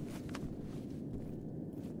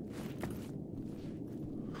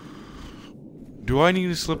 Do I need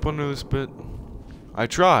to slip under this bit? I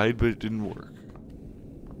tried, but it didn't work.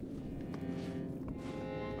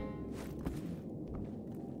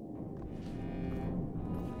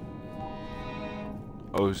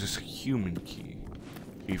 Oh, is this a human key?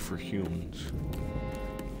 Key for humans.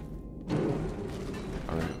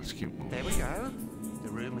 Alright, let's keep moving. There we go. The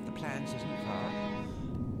room with the plans isn't far.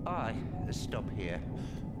 Aye, stop here.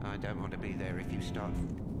 I don't want to be there if you stop.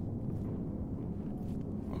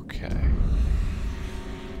 Okay.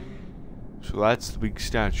 So that's the big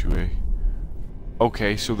statue, eh?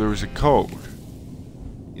 Okay, so there was a code.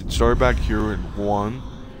 It started back here at 1,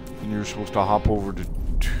 and you're supposed to hop over to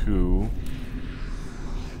 2.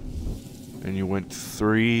 And you went to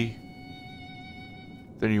 3.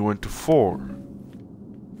 Then you went to 4.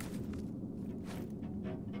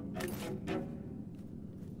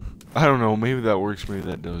 I don't know, maybe that works, maybe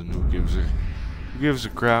that doesn't. Who gives a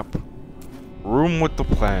crap? Room with the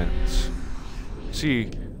plans. See.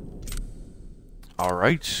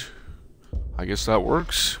 Alright. I guess that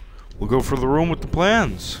works. We'll go for the room with the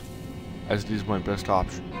plans. As it is my best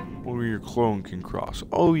option. Only your clone can cross.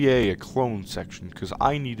 Oh yay, a clone section, because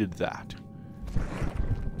I needed that.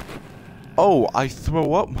 Oh, I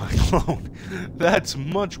throw up my clone. That's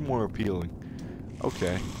much more appealing.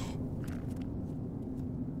 Okay.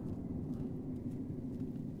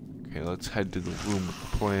 Okay, let's head to the room with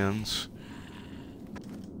the plans.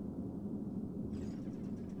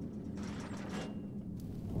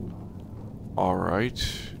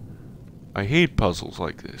 Alright. I hate puzzles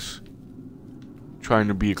like this. Trying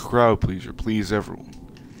to be a crowd pleaser, please everyone.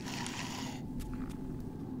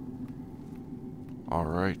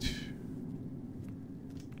 Alright.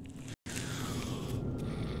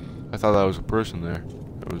 I thought that was a person there.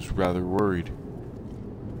 I was rather worried.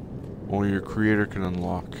 Only your creator can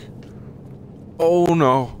unlock. Oh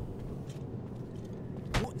no!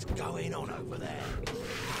 What's going on over there?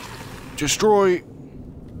 Destroy!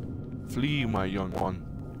 Flee, my young one.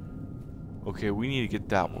 Okay, we need to get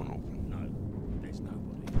that one open. No, there's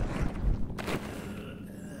nobody.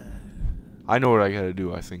 I know what I gotta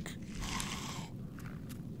do, I think.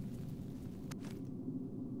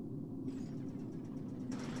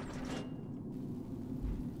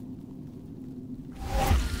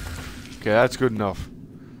 Okay, that's good enough.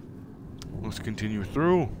 Let's continue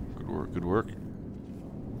through. Good work, good work.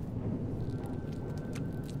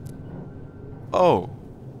 Oh.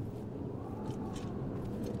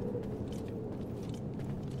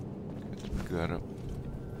 Let's pick that up.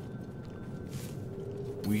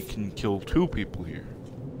 We can kill 2 people here.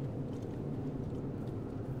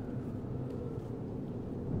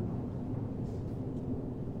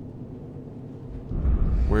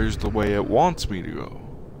 Where's the way it wants me to go?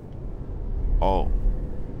 Oh.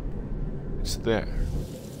 It's there.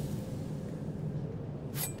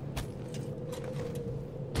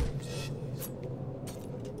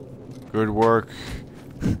 Good work.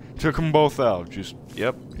 Took them both out. Just,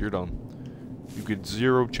 yep, you're done. You get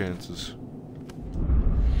 0 chances.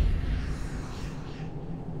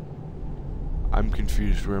 I'm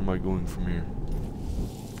confused. Where am I going from here?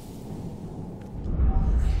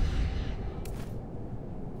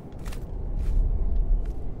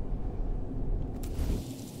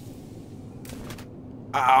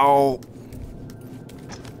 Ow!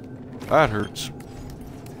 That hurts.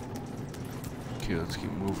 Okay, let's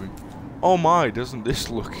keep moving. Oh my, doesn't this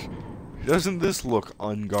look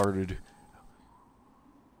unguarded?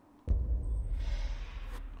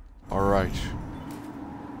 Alright.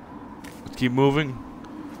 Let's keep moving.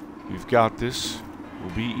 We've got this.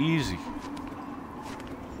 It'll be easy.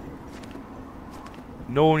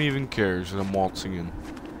 No one even cares that I'm waltzing in.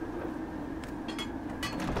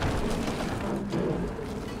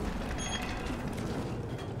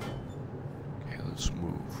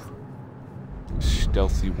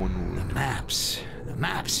 Stealthy one would. The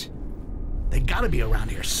maps. They gotta be around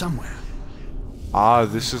here somewhere. Ah,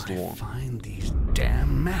 this is the one. Find these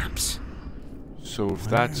damn maps. So if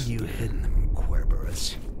Where that's... are you hidden them,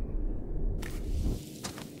 Querberus?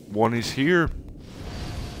 One is here.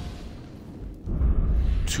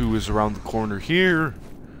 2 is around the corner here.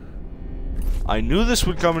 I knew this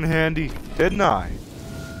would come in handy, didn't I?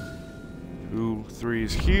 2, 3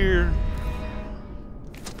 is here.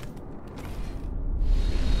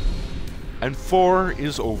 And 4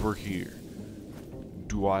 is over here.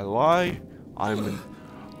 Do I lie? I'm an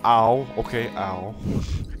owl. Okay, owl.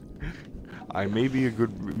 I may be a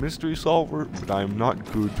good mystery solver, but I am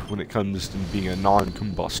not good when it comes to being a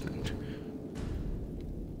non-combustant.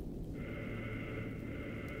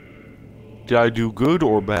 Did I do good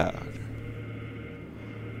or bad?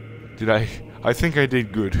 I think I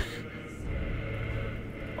did good.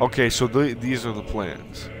 Okay, so these are the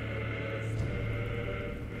plans.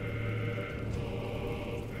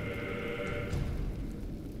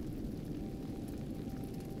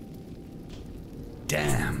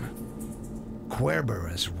 Damn.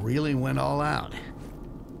 Querberus really went all out.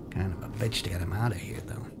 Kind of a bitch to get him out of here,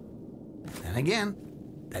 though. Then again,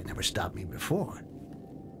 that never stopped me before.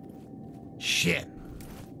 Shit.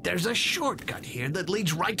 There's a shortcut here that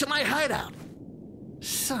leads right to my hideout.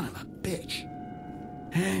 Son of a bitch.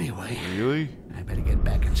 Anyway, Really? I better get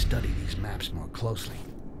back and study these maps more closely.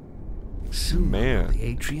 Soon I'll know the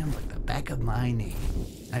atrium like the back of my knee.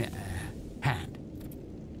 Hand.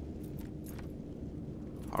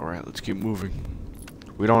 Alright, let's keep moving.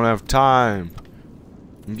 We don't have time.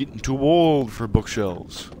 I'm getting too old for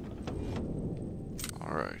bookshelves.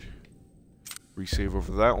 Alright. Resave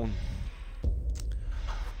over that one.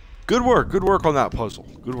 Good work on that puzzle.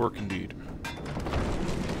 Good work indeed.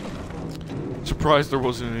 Surprised there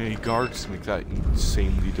wasn't any guards to make that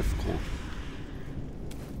insanely difficult.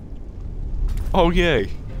 Oh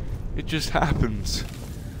yay! It just happens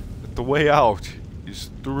that the way out is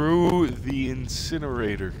through the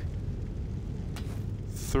incinerator.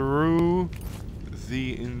 Through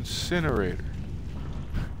the incinerator.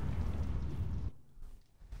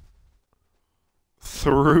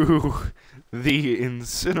 Through the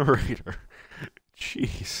incinerator.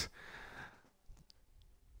 Jeez.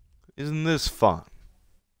 Isn't this fun?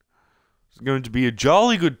 It's going to be a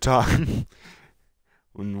jolly good time.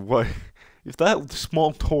 When what if that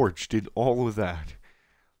small torch did all of that?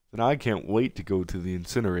 Then I can't wait to go to the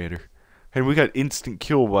incinerator. And we got instant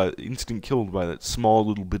killed by that small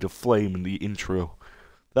little bit of flame in the intro.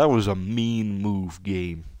 That was a mean move,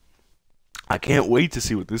 game. I can't wait to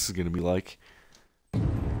see what this is going to be like.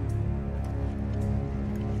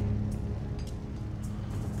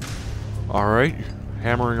 Alright,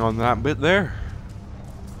 hammering on that bit there.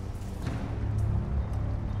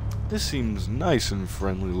 This seems nice and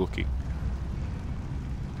friendly looking.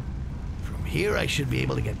 From here, I should be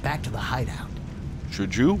able to get back to the hideout.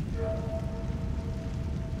 Should you?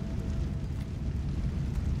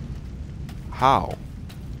 How?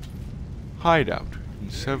 Hideout in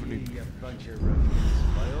 70. You bunch of rookies.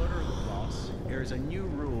 By order of the boss, there's a new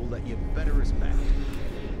rule that you better respect.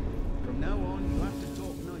 From now on, you have to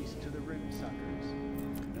talk nice to the rim suckers.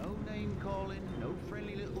 No name calling, no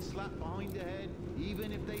friendly little slap behind the head,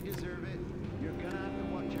 even if they deserve it. You're gonna have to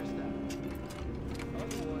watch your step.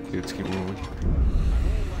 Otherwise, Okay, let's keep moving. and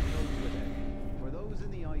all that goes with it. For those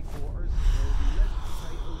in the I quarters, there will be less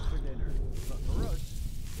potatoes for dinner. But for us,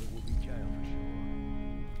 it will be jail for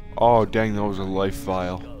sure. Oh, dang, that was a life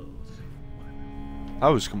file. That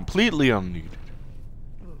was completely unneeded.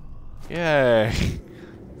 Yay.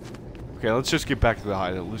 Okay, let's just get back to the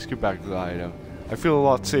hideout. Let's get back to the hideout. I feel a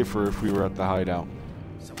lot safer if we were at the hideout.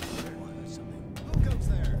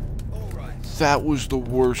 That was the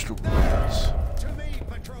worst of ones.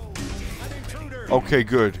 Okay,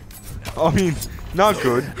 good. I mean, not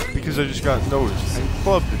good, because I just got noticed and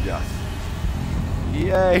clubbed to death.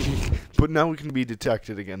 Yay! But now we can be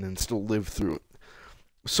detected again and still live through it.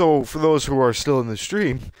 So, for those who are still in the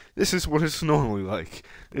stream, this is what it's normally like.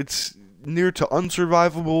 It's near to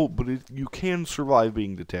unsurvivable, but you can survive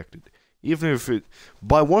being detected. Even if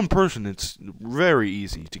by one person, it's very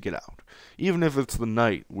easy to get out. Even if it's the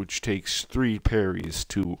knight, which takes 3 parries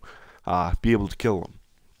to be able to kill him.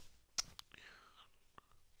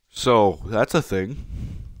 So, that's a thing.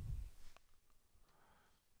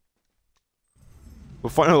 The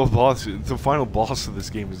final boss of this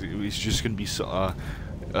game is just going to be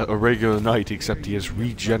a regular knight, except he has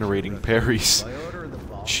regenerating parries.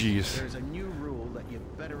 Jeez. There's a new rule that you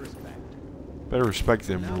better respect. Better respect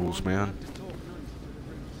them rules, man.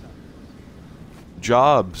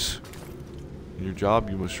 Jobs. In your job,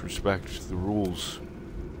 you must respect the rules.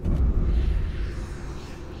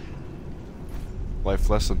 Life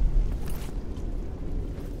lesson.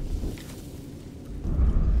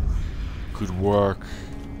 Good work.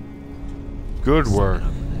 Good work.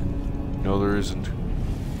 No, there isn't.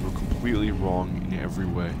 You're completely wrong in every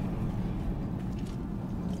way.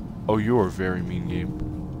 Oh, you're a very mean game.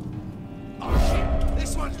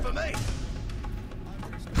 This one's for me.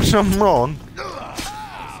 I'm wrong.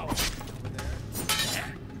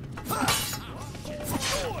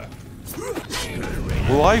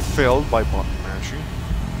 Well, I failed by button mashing.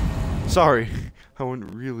 Sorry, I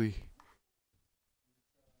went really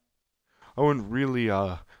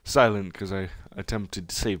silent because I attempted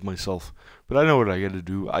to save myself. But I know what I gotta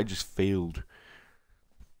do. I just failed.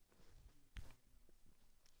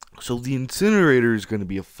 So the incinerator is gonna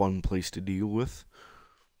be a fun place to deal with.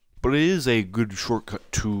 But it is a good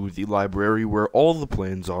shortcut to the library where all the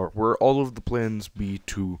plans are, where all of the plans be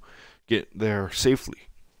to get there safely.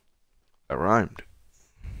 That rhymed.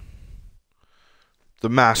 The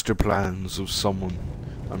master plans of someone,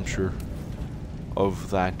 I'm sure, of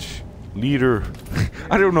that leader.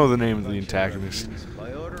 I don't know the name of the antagonist.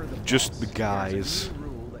 Just the guys.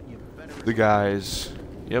 The guys.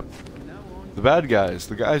 Yep. The bad guys.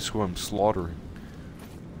 The guys who I'm slaughtering.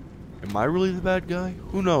 Am I really the bad guy?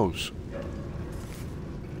 Who knows?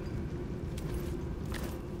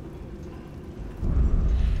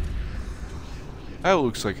 That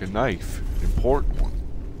looks like a knife. Important one.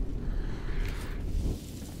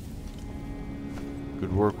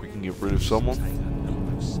 Good work, we can get rid of someone.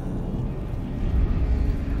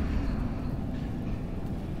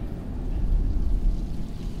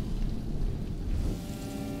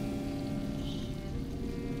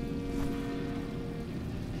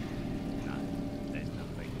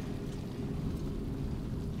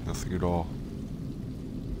 Nothing at all.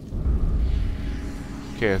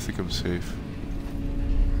 Okay, I think I'm safe.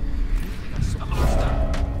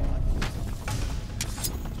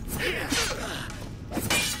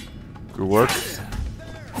 Good work.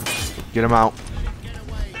 Get him out.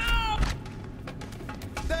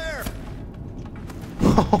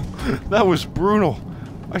 Oh, that was brutal.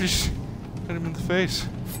 I just hit him in the face.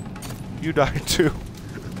 You died too.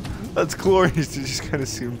 That's glorious to just kind of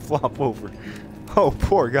see him flop over. Oh,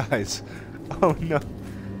 poor guys. Oh no.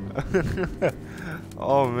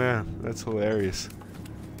 Oh man, that's hilarious.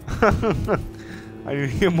 I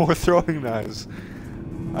need to get more throwing knives.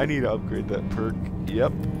 I need to upgrade that perk.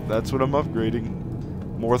 Yep, that's what I'm upgrading.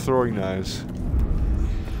 More throwing knives.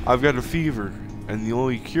 I've got a fever, and the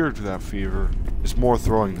only cure to that fever is more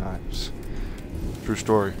throwing knives. True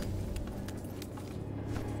story.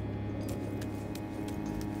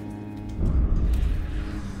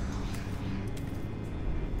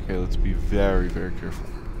 Okay, let's be very, very careful.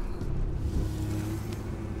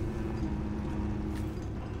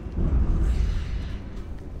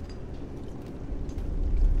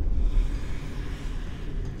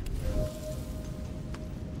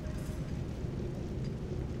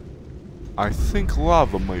 I think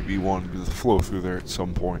lava might be wanting to flow through there at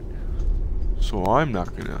some point. So I'm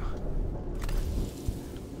not gonna...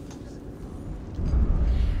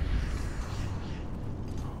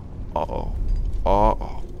 Uh-oh.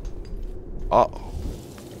 Uh-oh. Uh-oh.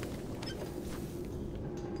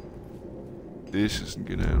 This isn't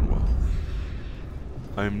gonna end well.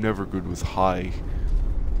 I am never good with high,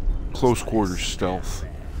 close quarters stealth.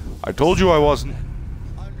 I told you I wasn't.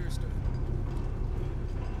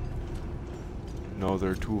 No,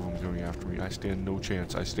 there are two of them coming after me. I stand no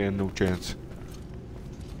chance. I stand no chance.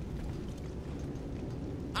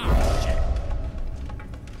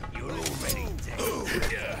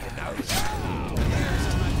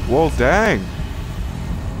 Well, dang.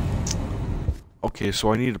 Okay,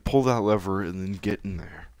 so I need to pull that lever and then get in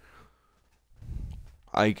there.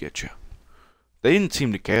 I get you. They didn't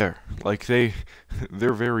seem to care. Like they're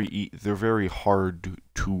very hard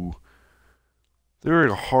to. They're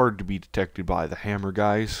very hard to be detected by the hammer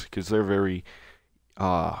guys because they're very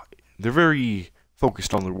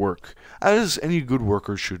focused on their work, as any good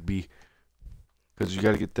worker should be. Because you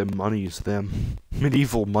got to get them monies, them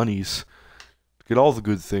medieval monies, get all the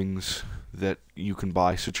good things that you can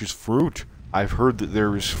buy, such as fruit. I've heard that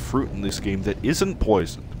there is fruit in this game that isn't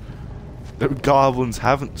poisoned, that goblins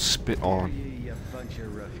haven't spit on.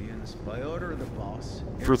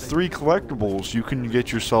 For 3 collectibles, you can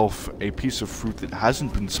get yourself a piece of fruit that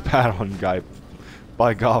hasn't been spat on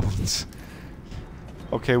by goblins.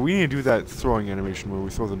 Okay, we need to do that throwing animation where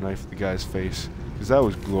we throw the knife at the guy's face, because that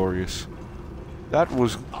was glorious. That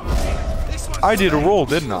was... I did a roll,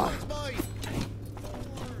 didn't I?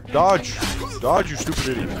 Dodge! Dodge, you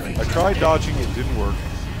stupid idiot. I tried dodging, it didn't work.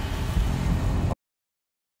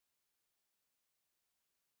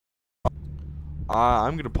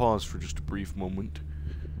 I'm gonna pause for just a brief moment.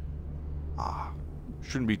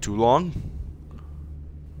 Shouldn't be too long.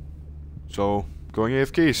 So, going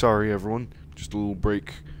AFK, sorry everyone. Just a little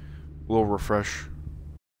break, a little refresh.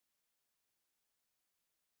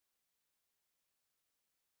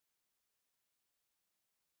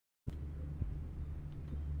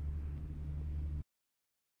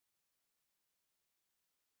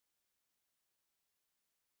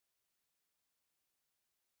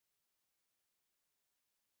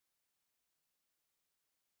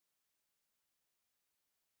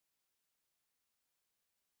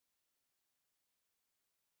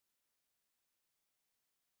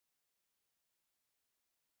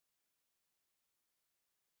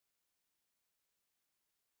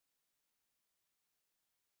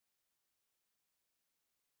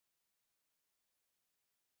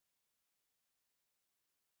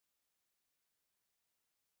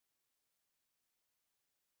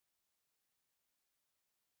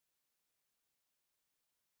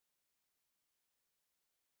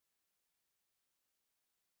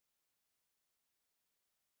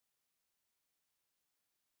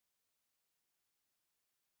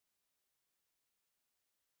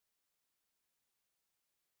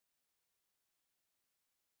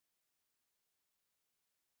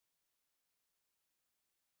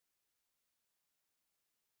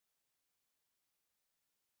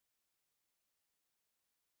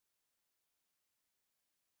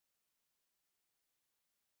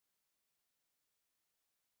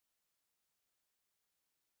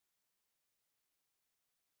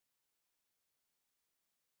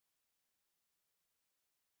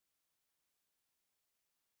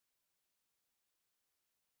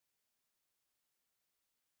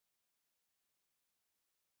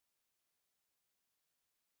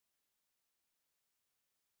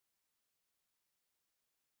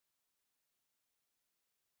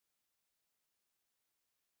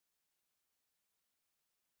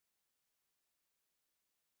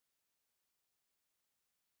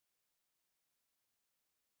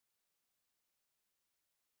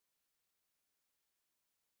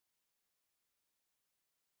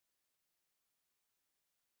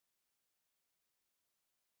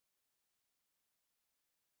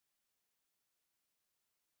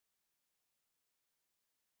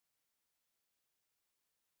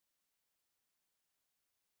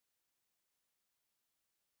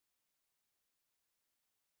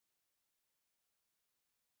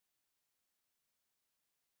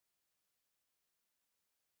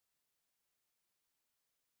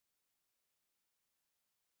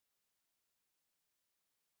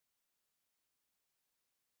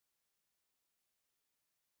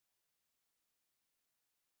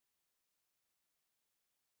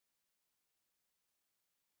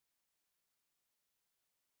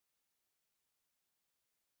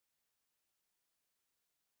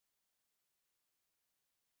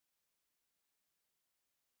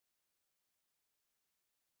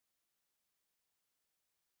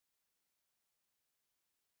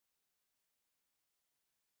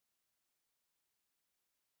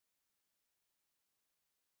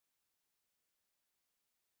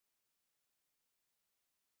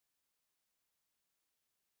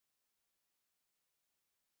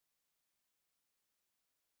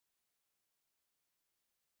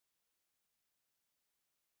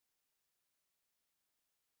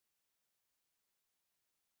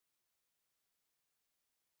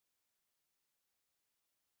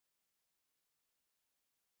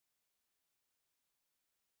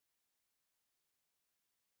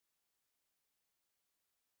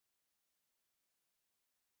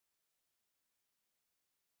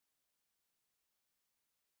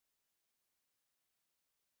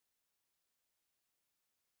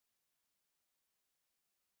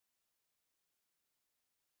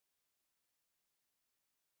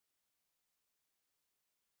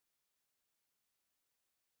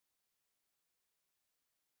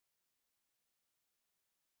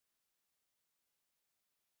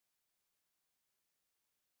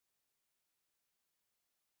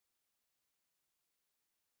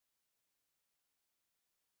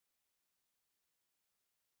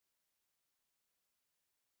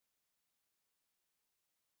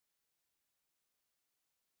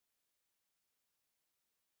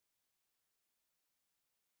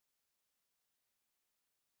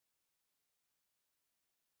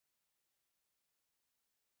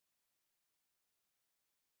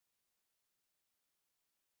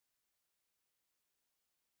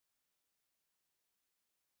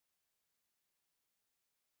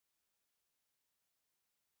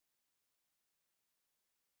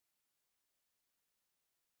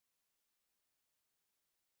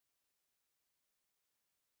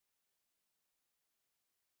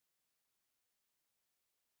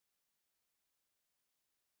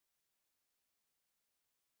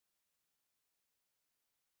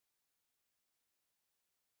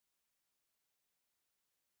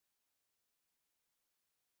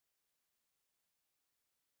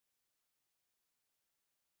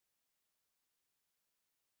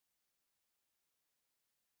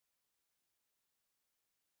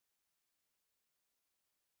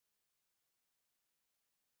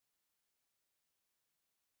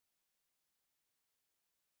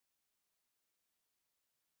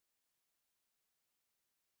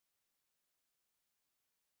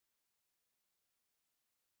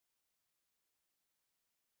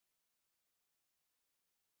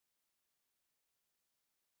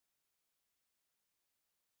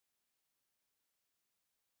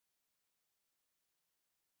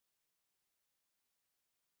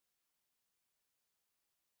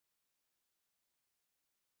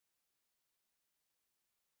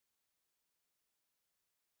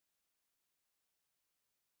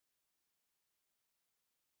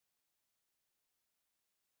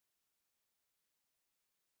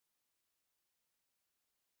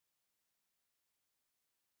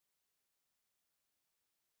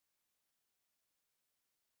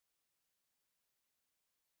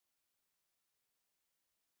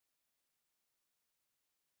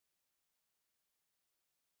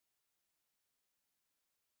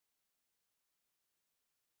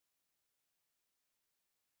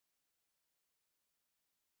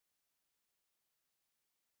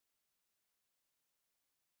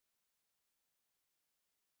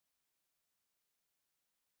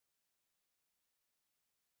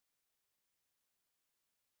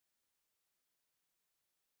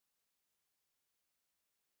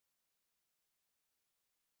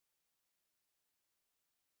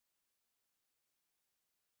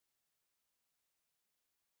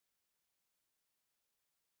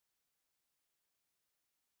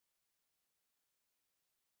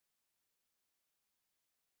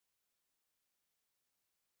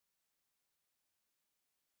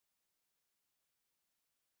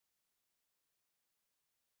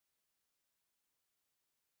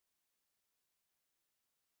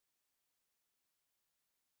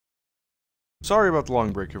 Sorry about the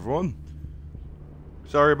long break, everyone.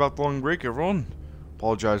 Sorry about the long break, everyone.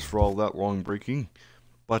 Apologize for all that long breaking.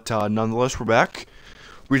 But nonetheless, we're back.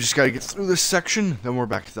 We just gotta get through this section, then we're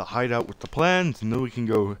back to the hideout with the plans, and then we can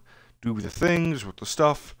go do the things with the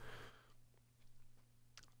stuff.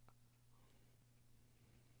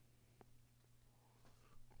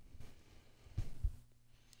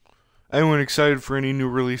 Anyone excited for any new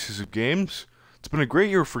releases of games? It's been a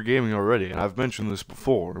great year for gaming already, and I've mentioned this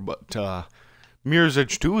before, but Mirror's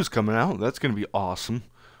Edge 2 is coming out. That's going to be awesome.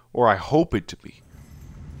 Or I hope it to be.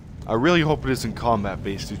 I really hope it isn't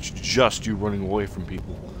combat-based, it's just you running away from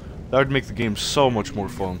people. That would make the game so much more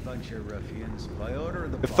fun.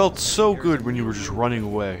 It felt so good when you were just running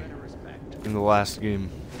away in the last game.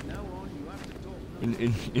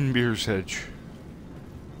 In Mirror's Edge.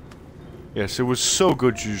 Yes, it was so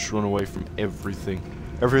good to just run away from everything.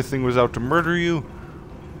 Everything was out to murder you.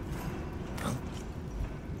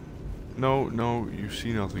 No, no, you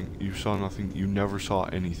see nothing. You saw nothing. You never saw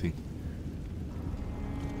anything.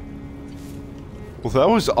 Well, that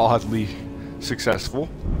was oddly successful.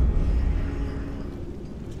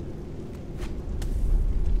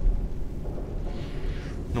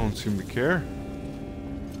 No one seemed to care.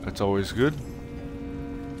 That's always good.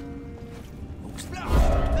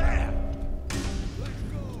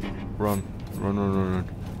 Run. Run, run, run, run.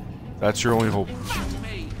 That's your only hope.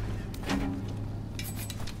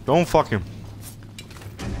 Don't fuck him.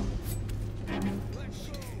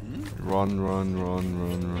 Run, run, run,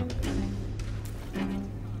 run, run.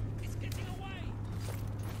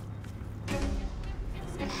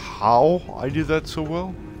 How I did that so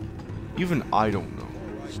well? Even I don't know.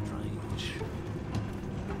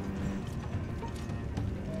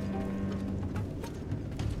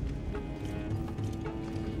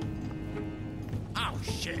 Oh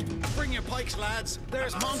shit! Bring your pikes, lads.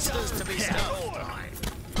 There's monsters to be stopped.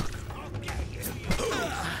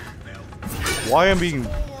 Why am I being...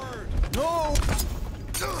 No!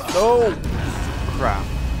 No! Crap.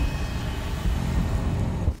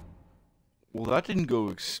 Well, that didn't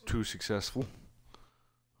go too successful.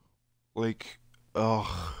 Like,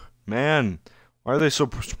 ugh, man. Why are they so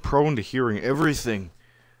prone to hearing everything?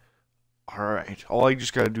 Alright, all I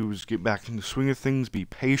just gotta do is get back in the swing of things, be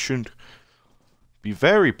patient. Be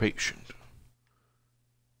very patient.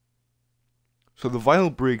 So the vial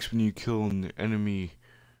breaks when you kill an enemy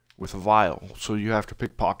with a vial, so you have to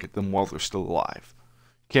pickpocket them while they're still alive.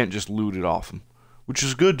 You can't just loot it off them, which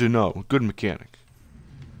is good to know, good mechanic.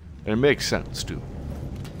 And it makes sense too.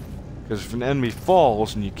 Because if an enemy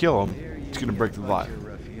falls and you kill him, it's gonna break the vial.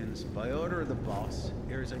 Ruffians. By order of the boss,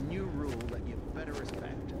 there is a new rule that you better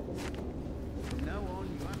respect. From now on,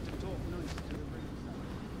 you have to talk nice to the ring.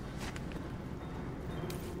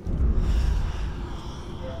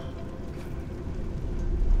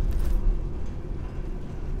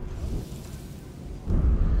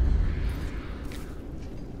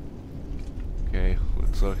 Okay,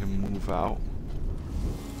 let's let him move out.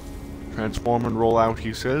 Transform and roll out,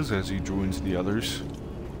 he says, as he joins the others.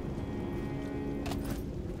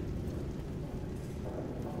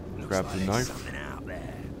 Grab the knife.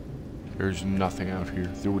 There's nothing out here.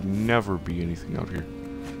 There would never be anything out here.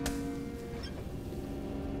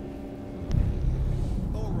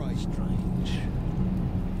 Alright, strange.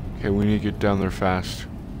 Okay, we need to get down there fast.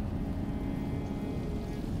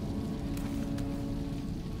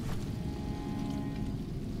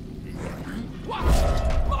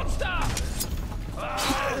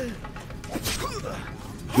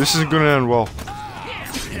 This isn't gonna end well.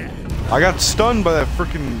 I got stunned by that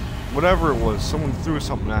frickin' whatever it was. Someone threw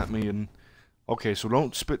something at me and... Okay, so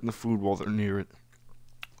don't spit in the food while they're near it.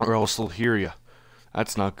 Or else they'll hear you.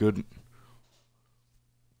 That's not good.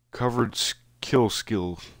 Covered kill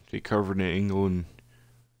skill. Okay, covered in England.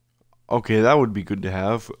 Okay, that would be good to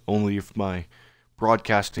have. Only if my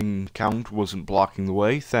broadcasting count wasn't blocking the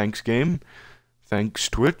way. Thanks, game. Thanks,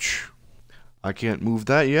 Twitch. I can't move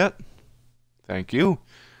that yet. Thank you.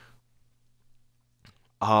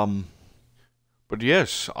 But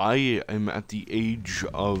yes, I am at the age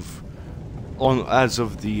of, as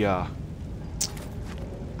of the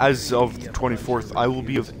 24th, I will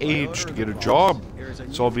be of age to get a job,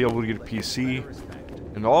 so I'll be able to get a PC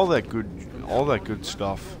and all that good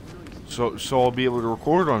stuff. So I'll be able to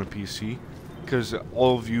record on a PC, because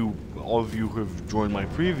all of you who have joined my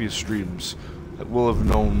previous streams will have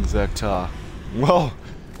known that, well,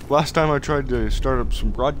 last time I tried to start up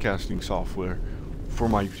some broadcasting software for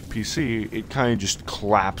my PC, it kind of just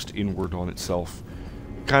collapsed inward on itself.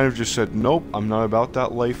 It kind of just said, nope, I'm not about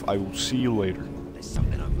that life, I will see you later. There's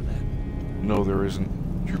something over there. No, there isn't.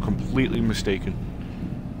 You're completely mistaken.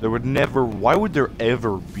 There would never, why would there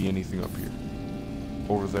ever be anything up here?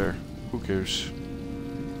 over there. Who cares?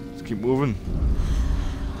 Let's keep moving.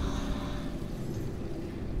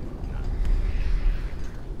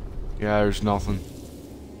 Yeah, there's nothing.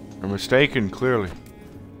 You're mistaken, clearly.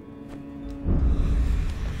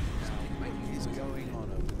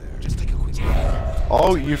 Just take a quick look.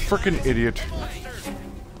 Oh, you freaking idiot.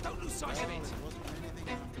 Don't lose sight of it.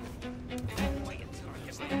 Wait until I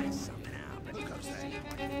get something out.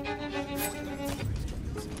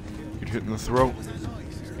 Get hit in the throat.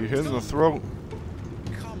 Get hit in the throat.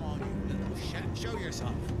 Come on, you little shit. Show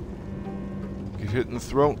yourself. Get hit in the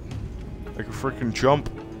throat. Like a freaking jump.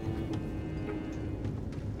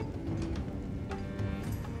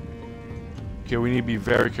 Okay, we need to be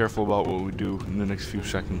very careful about what we do in the next few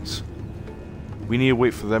seconds. We need to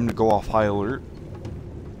wait for them to go off high alert.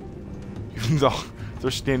 Even though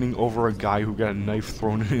they're standing over a guy who got a knife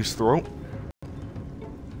thrown in his throat.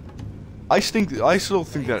 I still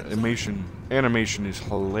think that animation is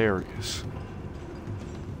hilarious.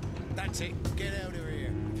 That's it. Get out of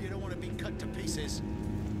here. If you don't want to be cut to pieces.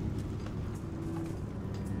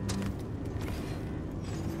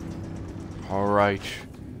 Alright.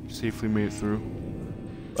 Safely made it through.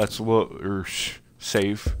 Let's look,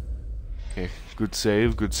 save. Okay, good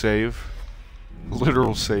save, good save.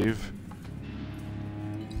 Literal save.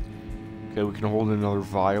 Okay, we can hold another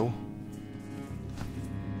vial.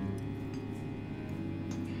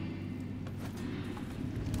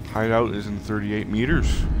 Hideout is in 38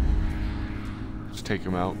 meters. Let's take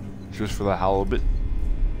him out, just for the halibut.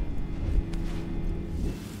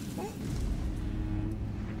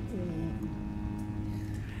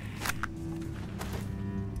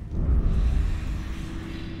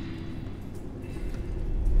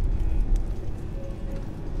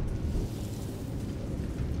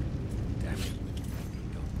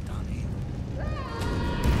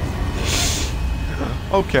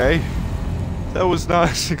 Okay, that was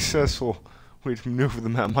not a successful way to maneuver the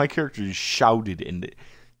map. My character just shouted and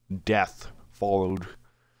death followed.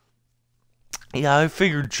 Yeah, I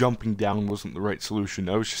figured jumping down wasn't the right solution.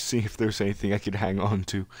 I was just seeing if there's anything I could hang on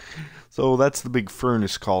to. So that's the big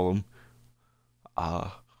furnace column.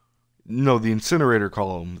 No, the incinerator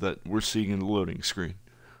column that we're seeing in the loading screen.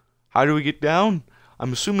 How do we get down?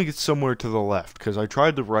 I'm assuming it's somewhere to the left, because I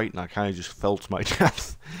tried the right and I kind of just fell to my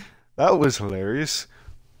death. That was hilarious.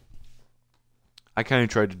 I kind of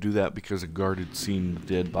tried to do that because a guard had seen the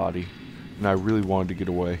dead body, and I really wanted to get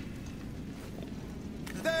away.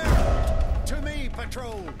 There! To me,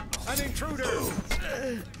 patrol! An intruder!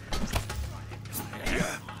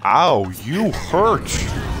 Ow, you hurt!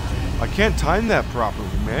 I can't time that properly,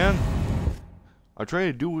 man. I try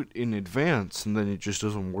to do it in advance, and then it just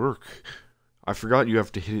doesn't work. I forgot you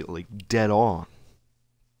have to hit it, like, dead on.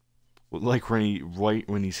 Like, right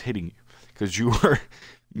when he's hitting you. Because you are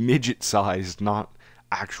midget-sized, not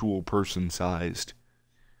actual person-sized.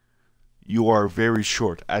 You are very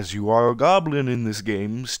short. As you are a goblin in this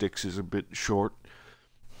game, Styx is a bit short.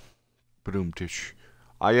 Badoom-tish.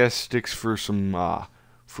 I asked Styx for some,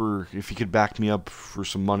 for if he could back me up for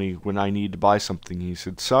some money when I need to buy something. He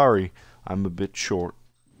said, sorry, I'm a bit short.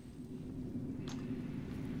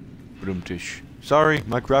 Badoom-tish. Sorry,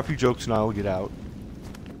 my crappy jokes and I'll get out.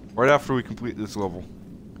 Right after we complete this level.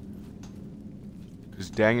 Because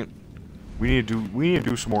dang it, we need to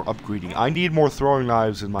do some more upgrading. I need more throwing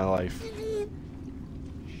knives in my life.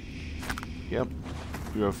 Yep,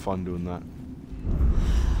 we have fun doing that.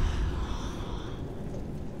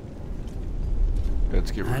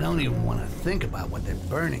 Let's get rid I of don't even want to think about what they're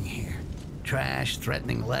burning here. Trash,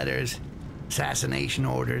 threatening letters, assassination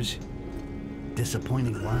orders,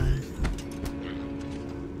 disappointing lies.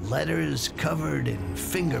 Letters covered in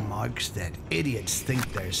finger marks that idiots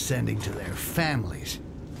think they're sending to their families.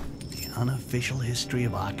 The unofficial history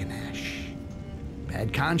of Akanash.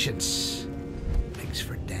 Bad conscience. Makes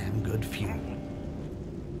for damn good fuel.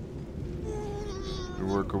 Good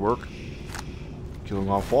work, good work. Killing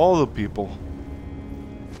off all the people.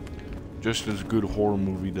 Just as a good horror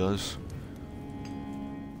movie does.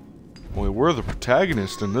 Only we're the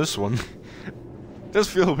protagonist in this one. It does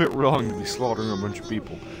feel a bit wrong to be slaughtering a bunch of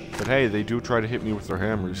people. But hey, they do try to hit me with their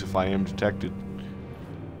hammers if I am detected.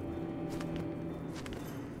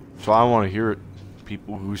 So I want to hear it.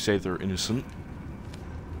 People who say they're innocent.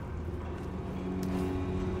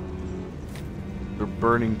 They're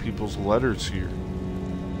burning people's letters here.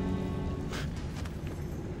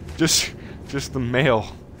 just the mail.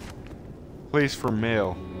 Place for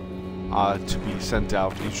mail to be sent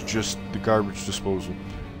out is just the garbage disposal.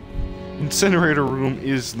 Incinerator room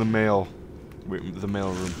is the mail. Wait, the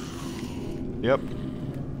mail room. Yep.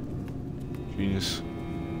 Genius.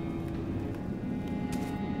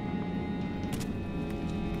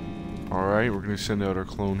 Alright, we're gonna send out our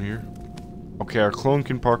clone here. Okay, our clone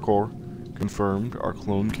can parkour. Confirmed, our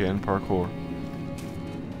clone can parkour.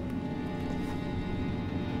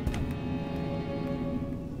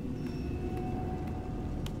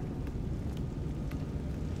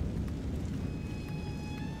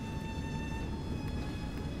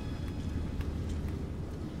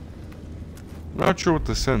 Not sure what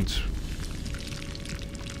the sense.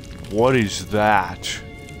 What is that?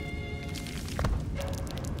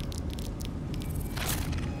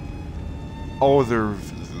 Oh,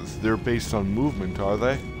 they're based on movement, are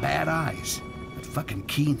they? Bad eyes, but fucking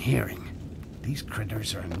keen hearing. These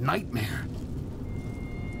critters are a nightmare.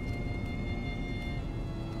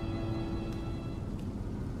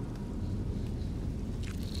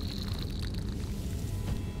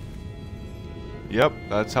 Yep,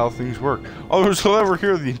 that's how things work. Oh, so they were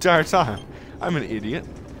here the entire time. I'm an idiot.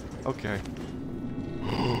 Okay.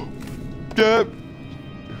 Yep.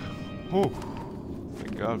 Oh,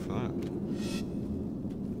 thank God for that.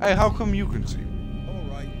 Hey, how come you can see? All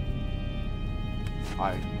right.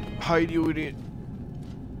 Hide, you idiot.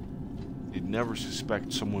 You'd never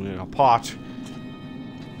suspect someone in a pot.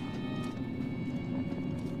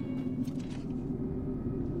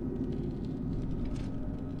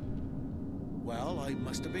 Well, I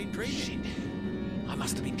must have been dreaming. Shit. I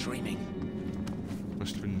must have been dreaming.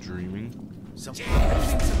 Must have been dreaming. Something.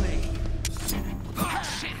 Listen to me. Oh,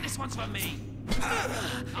 shit, this one's for me.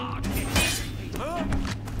 Oh,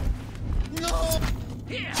 No!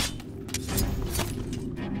 here.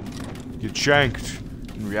 Get shanked.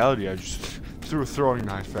 In reality, I just threw a throwing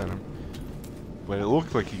knife at him. But it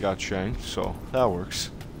looked like he got shanked, so that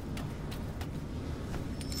works.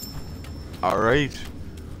 Alright.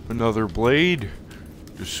 Another blade.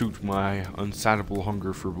 To suit my unsatiable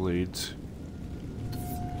hunger for blades.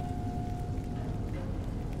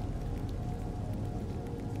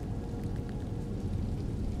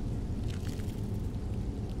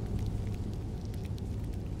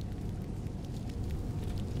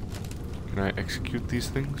 Can I execute these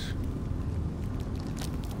things?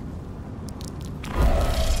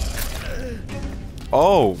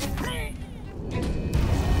 Oh!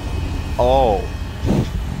 Oh!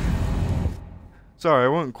 Sorry, I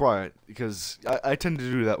went quiet, because I tend to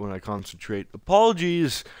do that when I concentrate.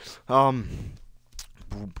 Apologies! Another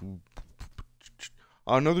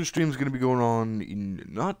stream's gonna be going on in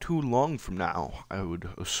not too long from now, I would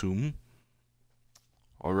assume.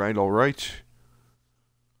 Alright, alright.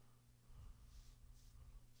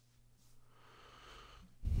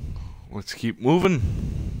 Let's keep moving.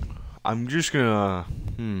 I'm just gonna...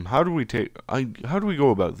 how do we go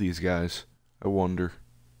about these guys? I wonder.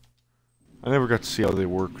 I never got to see how they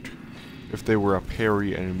worked. If they were a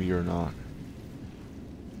parry enemy or not.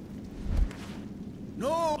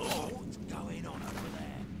 No! What's going on over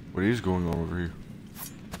there? What is going on over here?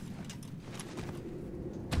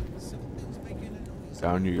 Something's making a noise.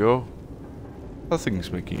 Down you go.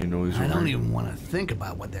 Nothing's making a noise I over don't here. even want to think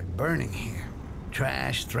about what they're burning here.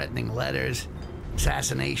 Trash, threatening letters,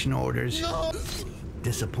 assassination orders,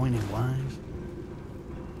 disappointing lies.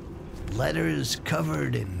 Letters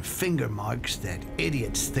covered in finger marks that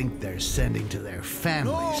idiots think they're sending to their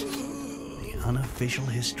families. The unofficial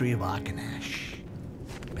history of Akanash.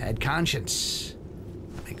 Bad conscience.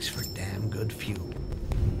 Makes for damn good fuel.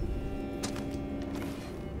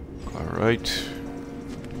 Alright.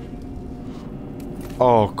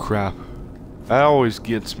 Oh crap. That always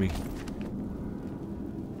gets me.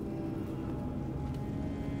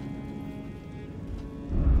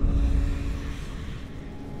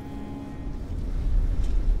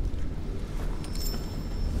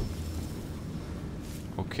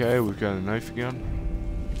 Okay, we've got a knife again.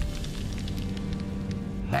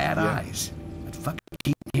 Bad eyes, but fucking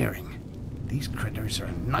keep hearing. These critters are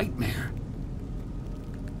a nightmare.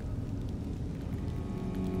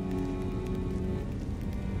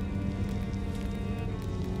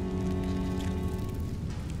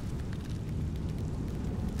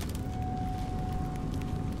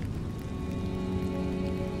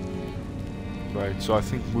 Right, so I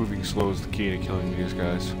think moving slow is the key to killing these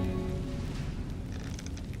guys.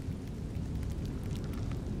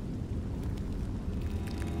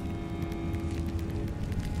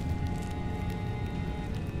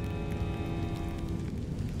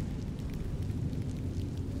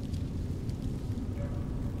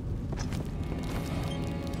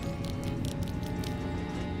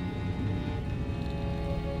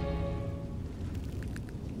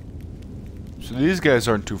 So these guys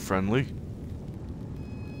aren't too friendly.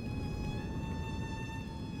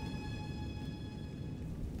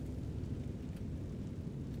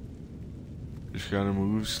 Just gotta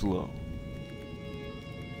move slow.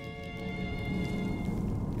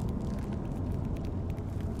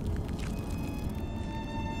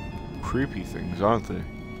 creepy things, aren't they?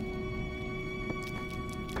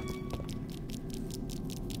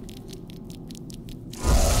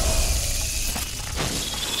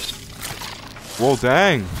 Well,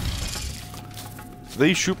 dang.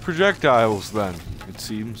 They shoot projectiles then, it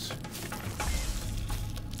seems.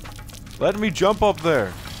 Let me jump up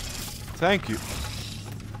there. Thank you.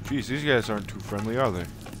 Jeez, these guys aren't too friendly, are they?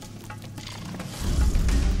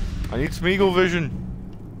 I need some eagle vision.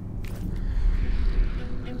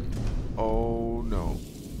 Oh no.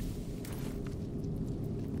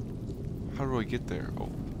 How do I get there? Oh.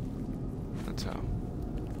 That's how.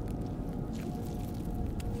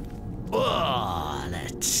 Oh,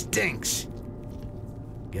 that stinks.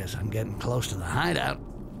 Guess I'm getting close to the hideout.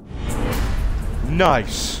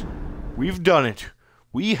 Nice. We've done it.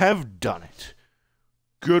 We have done it.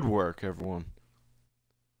 Good work, everyone.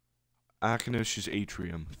 Akanish's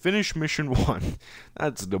Atrium. Finish mission 1.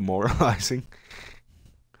 That's demoralizing.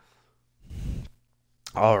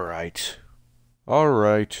 Alright.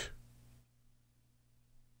 Alright.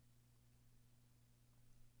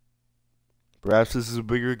 Perhaps this is a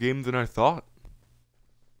bigger game than I thought.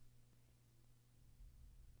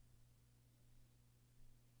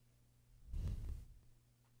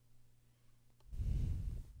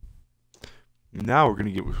 Now we're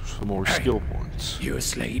gonna get some more skill points. You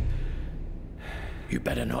asleep? You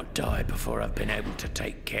better not die before I've been able to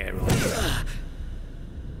take care of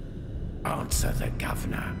you. Answer the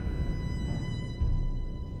governor.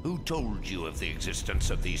 Who told you of the existence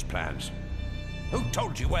of these plans? Who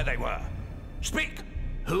told you where they were? Speak!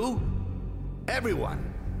 Who?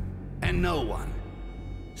 Everyone. And no one.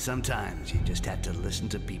 Sometimes you just have to listen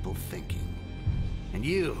to people thinking. And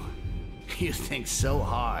you think so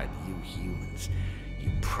hard, you humans.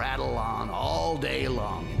 You prattle on all day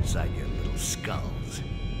long inside your little skulls.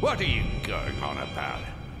 What are you going on about?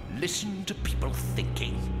 Listen to people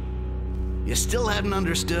thinking. You still hadn't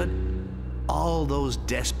understood? All those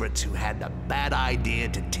desperates who had the bad idea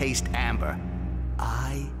to taste amber.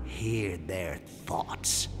 I hear their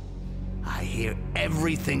thoughts. I hear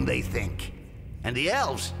everything they think. And the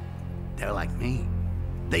elves, they're like me.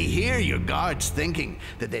 They hear your guards thinking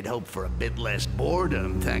that they'd hope for a bit less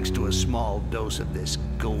boredom thanks to a small dose of this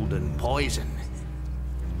golden poison.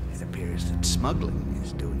 It appears that smuggling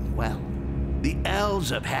is doing well. The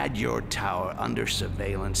elves have had your tower under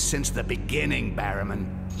surveillance since the beginning, Barrowman.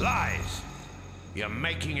 Lies! You're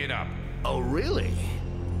making it up. Oh, really?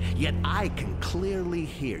 Yet I can clearly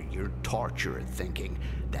hear your torturer thinking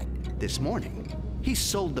that this morning he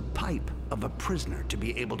sold the pipe of a prisoner to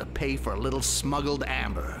be able to pay for a little smuggled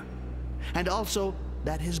amber. And also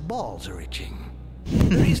that his balls are itching.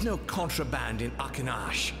 There is no contraband in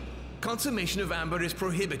Akanash. Consummation of amber is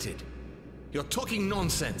prohibited. You're talking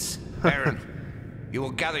nonsense. Aaron, you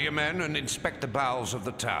will gather your men and inspect the bowels of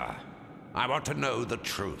the tower. I want to know the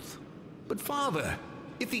truth. But father,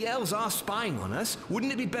 if the elves are spying on us,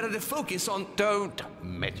 wouldn't it be better to focus on... Don't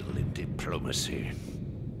meddle in diplomacy.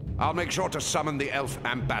 I'll make sure to summon the elf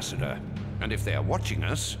ambassador. And if they are watching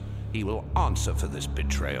us, he will answer for this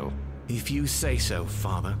betrayal. If you say so,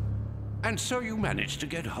 father. And so you managed to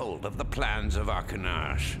get hold of the plans of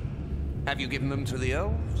Arkanash. Have you given them to the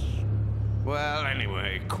elves? Well,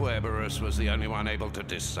 anyway, Querberus was the only one able to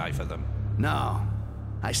decipher them. No.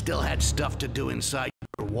 I still had stuff to do inside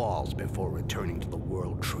your walls before returning to the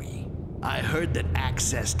World Tree. I heard that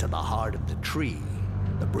access to the heart of the tree,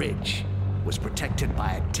 the bridge, was protected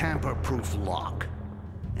by a tamper-proof lock,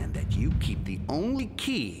 and that you keep the only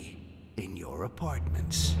key in your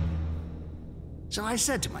apartments. So I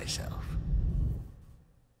said to myself,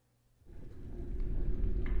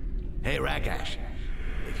 hey Rakash,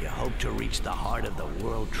 if you hope to reach the heart of the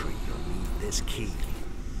World Tree, you'll need this key.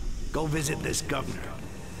 Go visit this governor.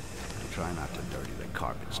 And try not to dirty the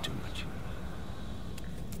carpets too much.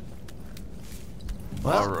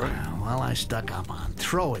 Well, while I stuck up on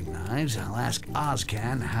throwing knives, I'll ask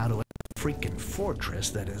Ozcan how to enter the freaking fortress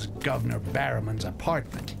that is Governor Barrowman's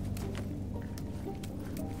apartment.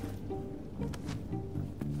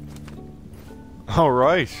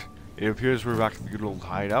 Alright. It appears we're back at the good old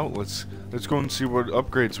hideout. Let's go and see what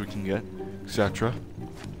upgrades we can get, etc.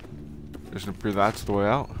 Doesn't appear that's the way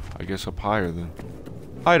out. I guess up higher then.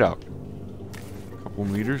 Hideout. Couple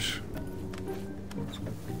meters.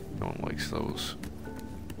 No one likes those.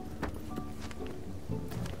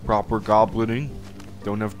 Proper goblining.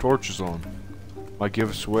 Don't have torches on. Might give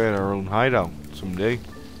us away at our own hideout someday.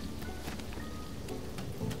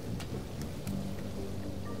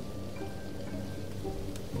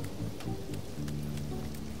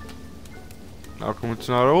 How come it's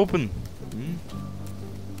not open?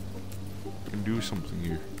 Can do something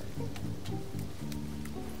here.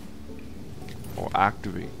 Oh,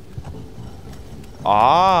 activate.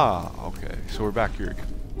 Ah, okay. So we're back here again.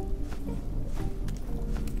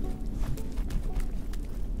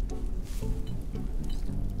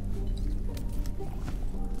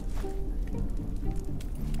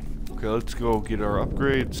 Okay, let's go get our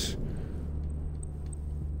upgrades.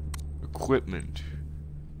 Equipment.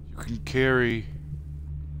 You can carry...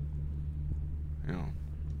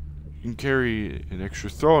 You can carry an extra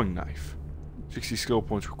throwing knife. 60 skill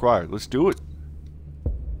points required. Let's do it.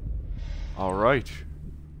 Alright.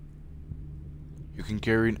 You can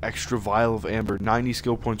carry an extra vial of amber. 90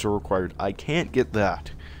 skill points are required. I can't get that.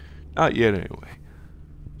 Not yet, anyway.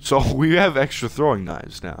 So, we have extra throwing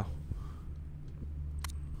knives now.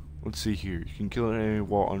 Let's see here. You can kill an enemy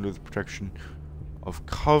while under the protection of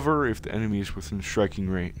cover if the enemy is within striking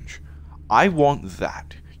range. I want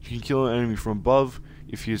that. You can kill an enemy from above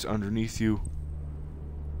if he is underneath you.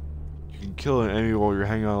 You can kill an enemy while you're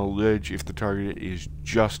hanging on a ledge if the target is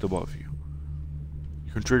just above you.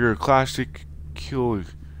 You can trigger a classic kill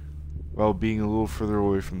while being a little further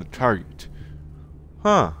away from the target.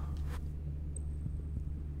 Huh.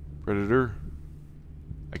 Predator.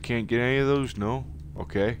 I can't get any of those? No?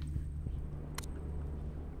 Okay.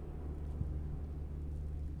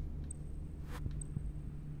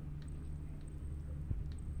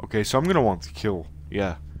 Okay, so I'm gonna want to kill.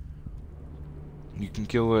 Yeah. You can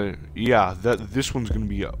kill it. Yeah, this one's gonna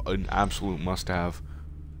be an absolute must-have.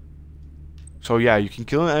 So yeah, you can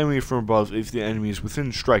kill an enemy from above if the enemy is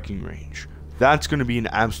within striking range. That's gonna be an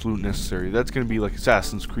absolute necessary. That's gonna be like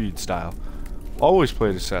Assassin's Creed style. Always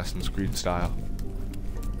played Assassin's Creed style.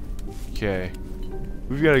 Okay.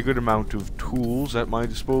 We've got a good amount of tools at my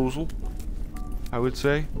disposal, I would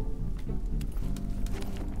say.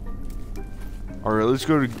 Alright, let's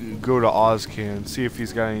go to Ozcan, see if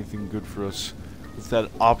he's got anything good for us with that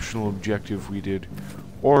optional objective we did,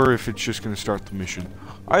 or if it's just going to start the mission.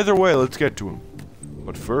 Either way, let's get to him.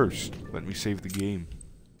 But first, let me save the game.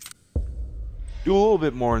 Do a little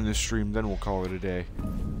bit more in this stream, then we'll call it a day.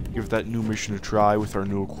 Give that new mission a try with our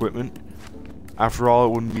new equipment. After all, it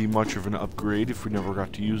wouldn't be much of an upgrade if we never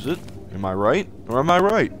got to use it. Am I right? Or am I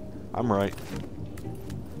right? I'm right.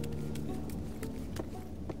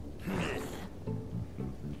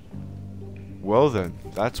 Well then,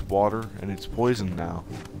 that's water, and it's poisoned now.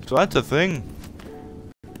 So that's a thing.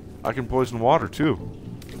 I can poison water too.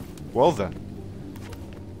 Well then.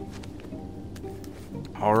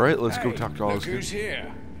 Alright, let's go talk to Look Ozcan. who's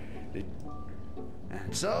here.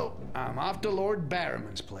 And so, I'm off to Lord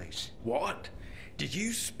Barrowman's place. What? Did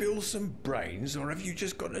you spill some brains, or have you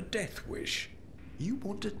just got a death wish? You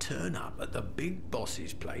want to turn up at the big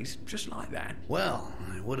boss's place just like that? Well,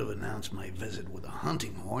 I would have announced my visit with a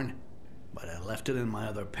hunting horn, but I left it in my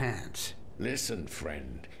other pants. Listen,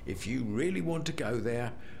 friend, if you really want to go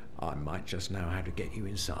there, I might just know how to get you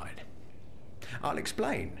inside. I'll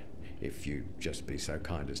explain, if you'd just be so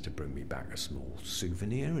kind as to bring me back a small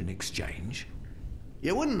souvenir in exchange.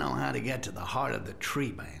 You wouldn't know how to get to the heart of the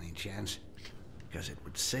tree by any chance, because it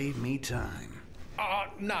would save me time.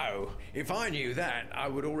 No. If I knew that, I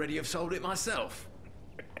would already have sold it myself.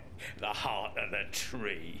 The heart of the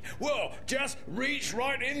tree. Well, just reach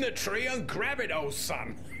right in the tree and grab it, old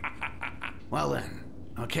son. Well then,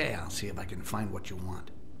 okay, I'll see if I can find what you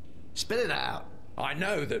want. Spit it out. I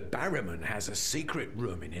know that Barrowman has a secret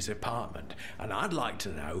room in his apartment, and I'd like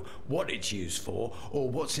to know what it's used for or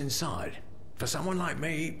what's inside. For someone like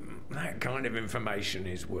me, that kind of information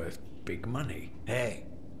is worth big money. Hey,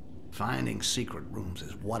 finding secret rooms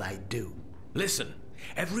is what I do. Listen,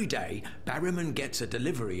 every day, Barrowman gets a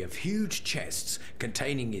delivery of huge chests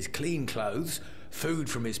containing his clean clothes, food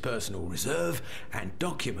from his personal reserve, and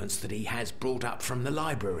documents that he has brought up from the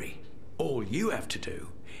library. All you have to do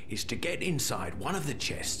is to get inside one of the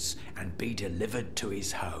chests and be delivered to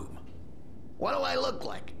his home. What do I look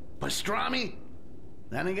like? Pastrami?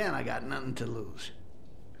 Then again, I got nothing to lose.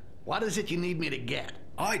 What is it you need me to get?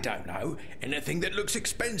 I don't know. Anything that looks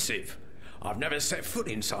expensive. I've never set foot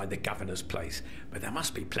inside the governor's place, but there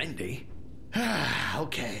must be plenty.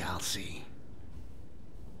 Okay, I'll see.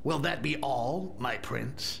 Will that be all, my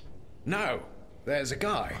prince? No, there's a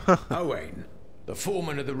guy, Owain, the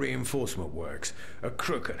foreman of the reinforcement works, a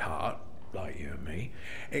crook at heart, like you and me,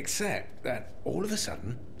 except that all of a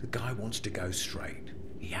sudden, the guy wants to go straight.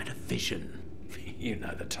 He had a vision. You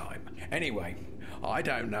know the type. Anyway, I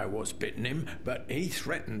don't know what's bitten him, but he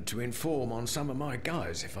threatened to inform on some of my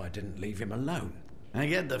guys if I didn't leave him alone. I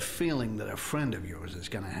get the feeling that a friend of yours is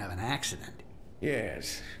gonna have an accident.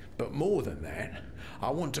 Yes, but more than that,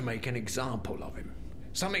 I want to make an example of him.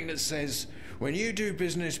 Something that says, when you do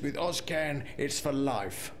business with Ozcan, it's for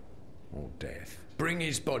life. Or death. bring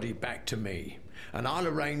his body back to me, and I'll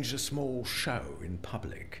arrange a small show in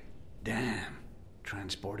public. Damn.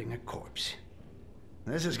 Transporting a corpse.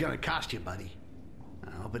 This is gonna cost you, buddy.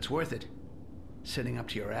 I hope it's worth it. Sitting up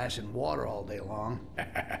to your ass in water all day long.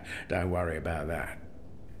 Don't worry about that.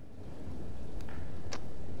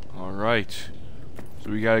 Alright.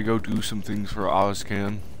 So we gotta go do some things for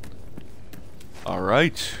Ozcan.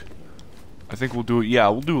 Alright. I think we'll do it. Yeah,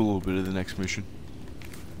 we'll do a little bit of the next mission,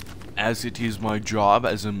 as it is my job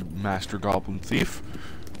as a master goblin thief.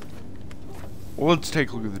 Well, let's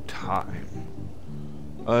take a look at the time.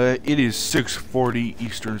 It is 6:40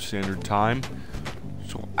 Eastern Standard Time.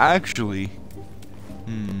 So actually,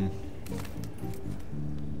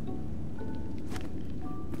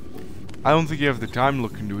 I don't think you have the time to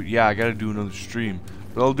look into it. Yeah, I gotta do another stream,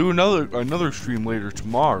 but I'll do another stream later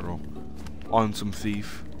tomorrow on some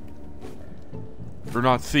Thief. Or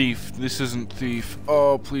not Thief. This isn't Thief.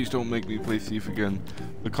 Oh, please don't make me play Thief again.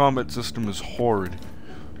 The combat system is horrid.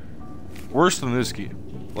 Worse than this game.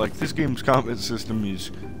 Like, this game's combat system is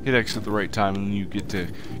hit X at the right time and then you get to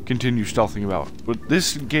continue stealthing about. But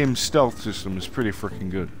this game's stealth system is pretty freaking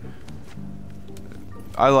good.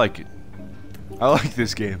 I like it. I like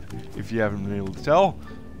this game, if you haven't been able to tell.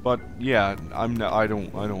 But yeah, I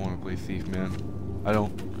don't want to play Thief, man. I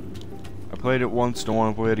don't. I played it once, don't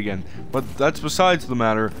want to play it again. But that's besides the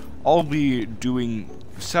matter. I'll be doing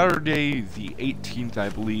Saturday the 18th, I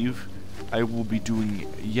believe. I will be doing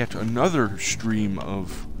yet another stream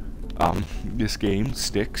of this game,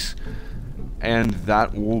 Styx, and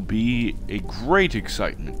that will be a great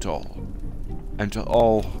excitement to all, and to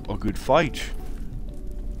all a good fight,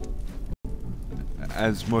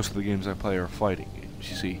 as most of the games I play are fighting games,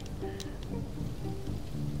 you see.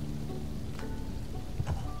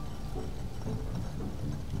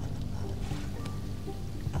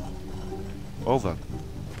 Well then,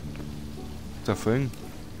 it's a thing.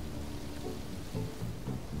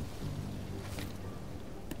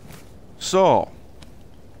 So,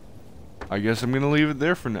 I guess I'm gonna leave it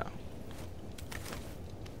there for now.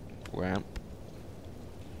 Lamp.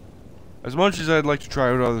 As much as I'd like to try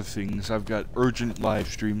out other things, I've got urgent live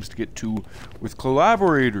streams to get to with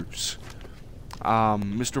collaborators.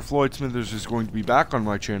 Mr. Floyd Smithers is going to be back on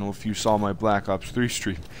my channel if you saw my Black Ops 3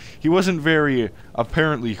 stream. He wasn't very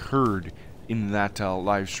apparently heard in that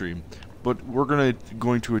live stream, but we're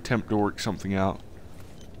going to attempt to work something out.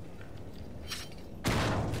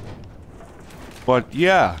 But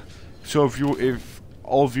yeah, so if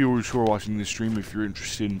all viewers who are watching this stream, if you're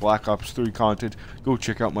interested in Black Ops 3 content, go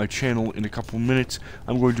check out my channel in a couple minutes.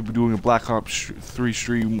 I'm going to be doing a Black Ops 3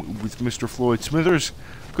 stream with Mr. Floyd Smithers,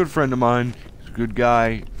 good friend of mine. He's a good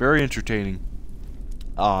guy, very entertaining.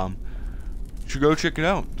 You should go check it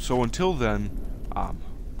out. So until then,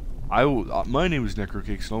 my name is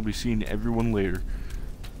Necrocakes, and I'll be seeing everyone later.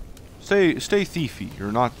 Stay thiefy,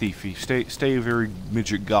 or not thiefy. Stay very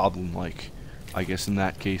midget goblin like, I guess in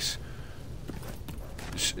that case.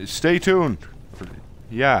 Stay tuned.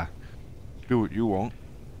 Yeah, do it. You won't.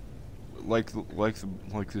 Like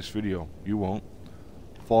this video. You won't.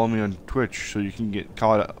 Follow me on Twitch so you can get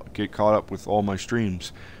caught up with all my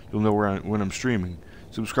streams. You'll know when I'm streaming.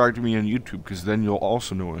 Subscribe to me on YouTube, because then you'll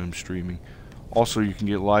also know when I'm streaming. Also, you can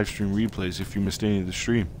get live stream replays if you missed any of the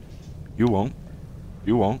stream. You won't.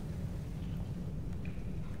 You won't.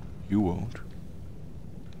 You won't.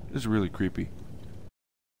 This is really creepy.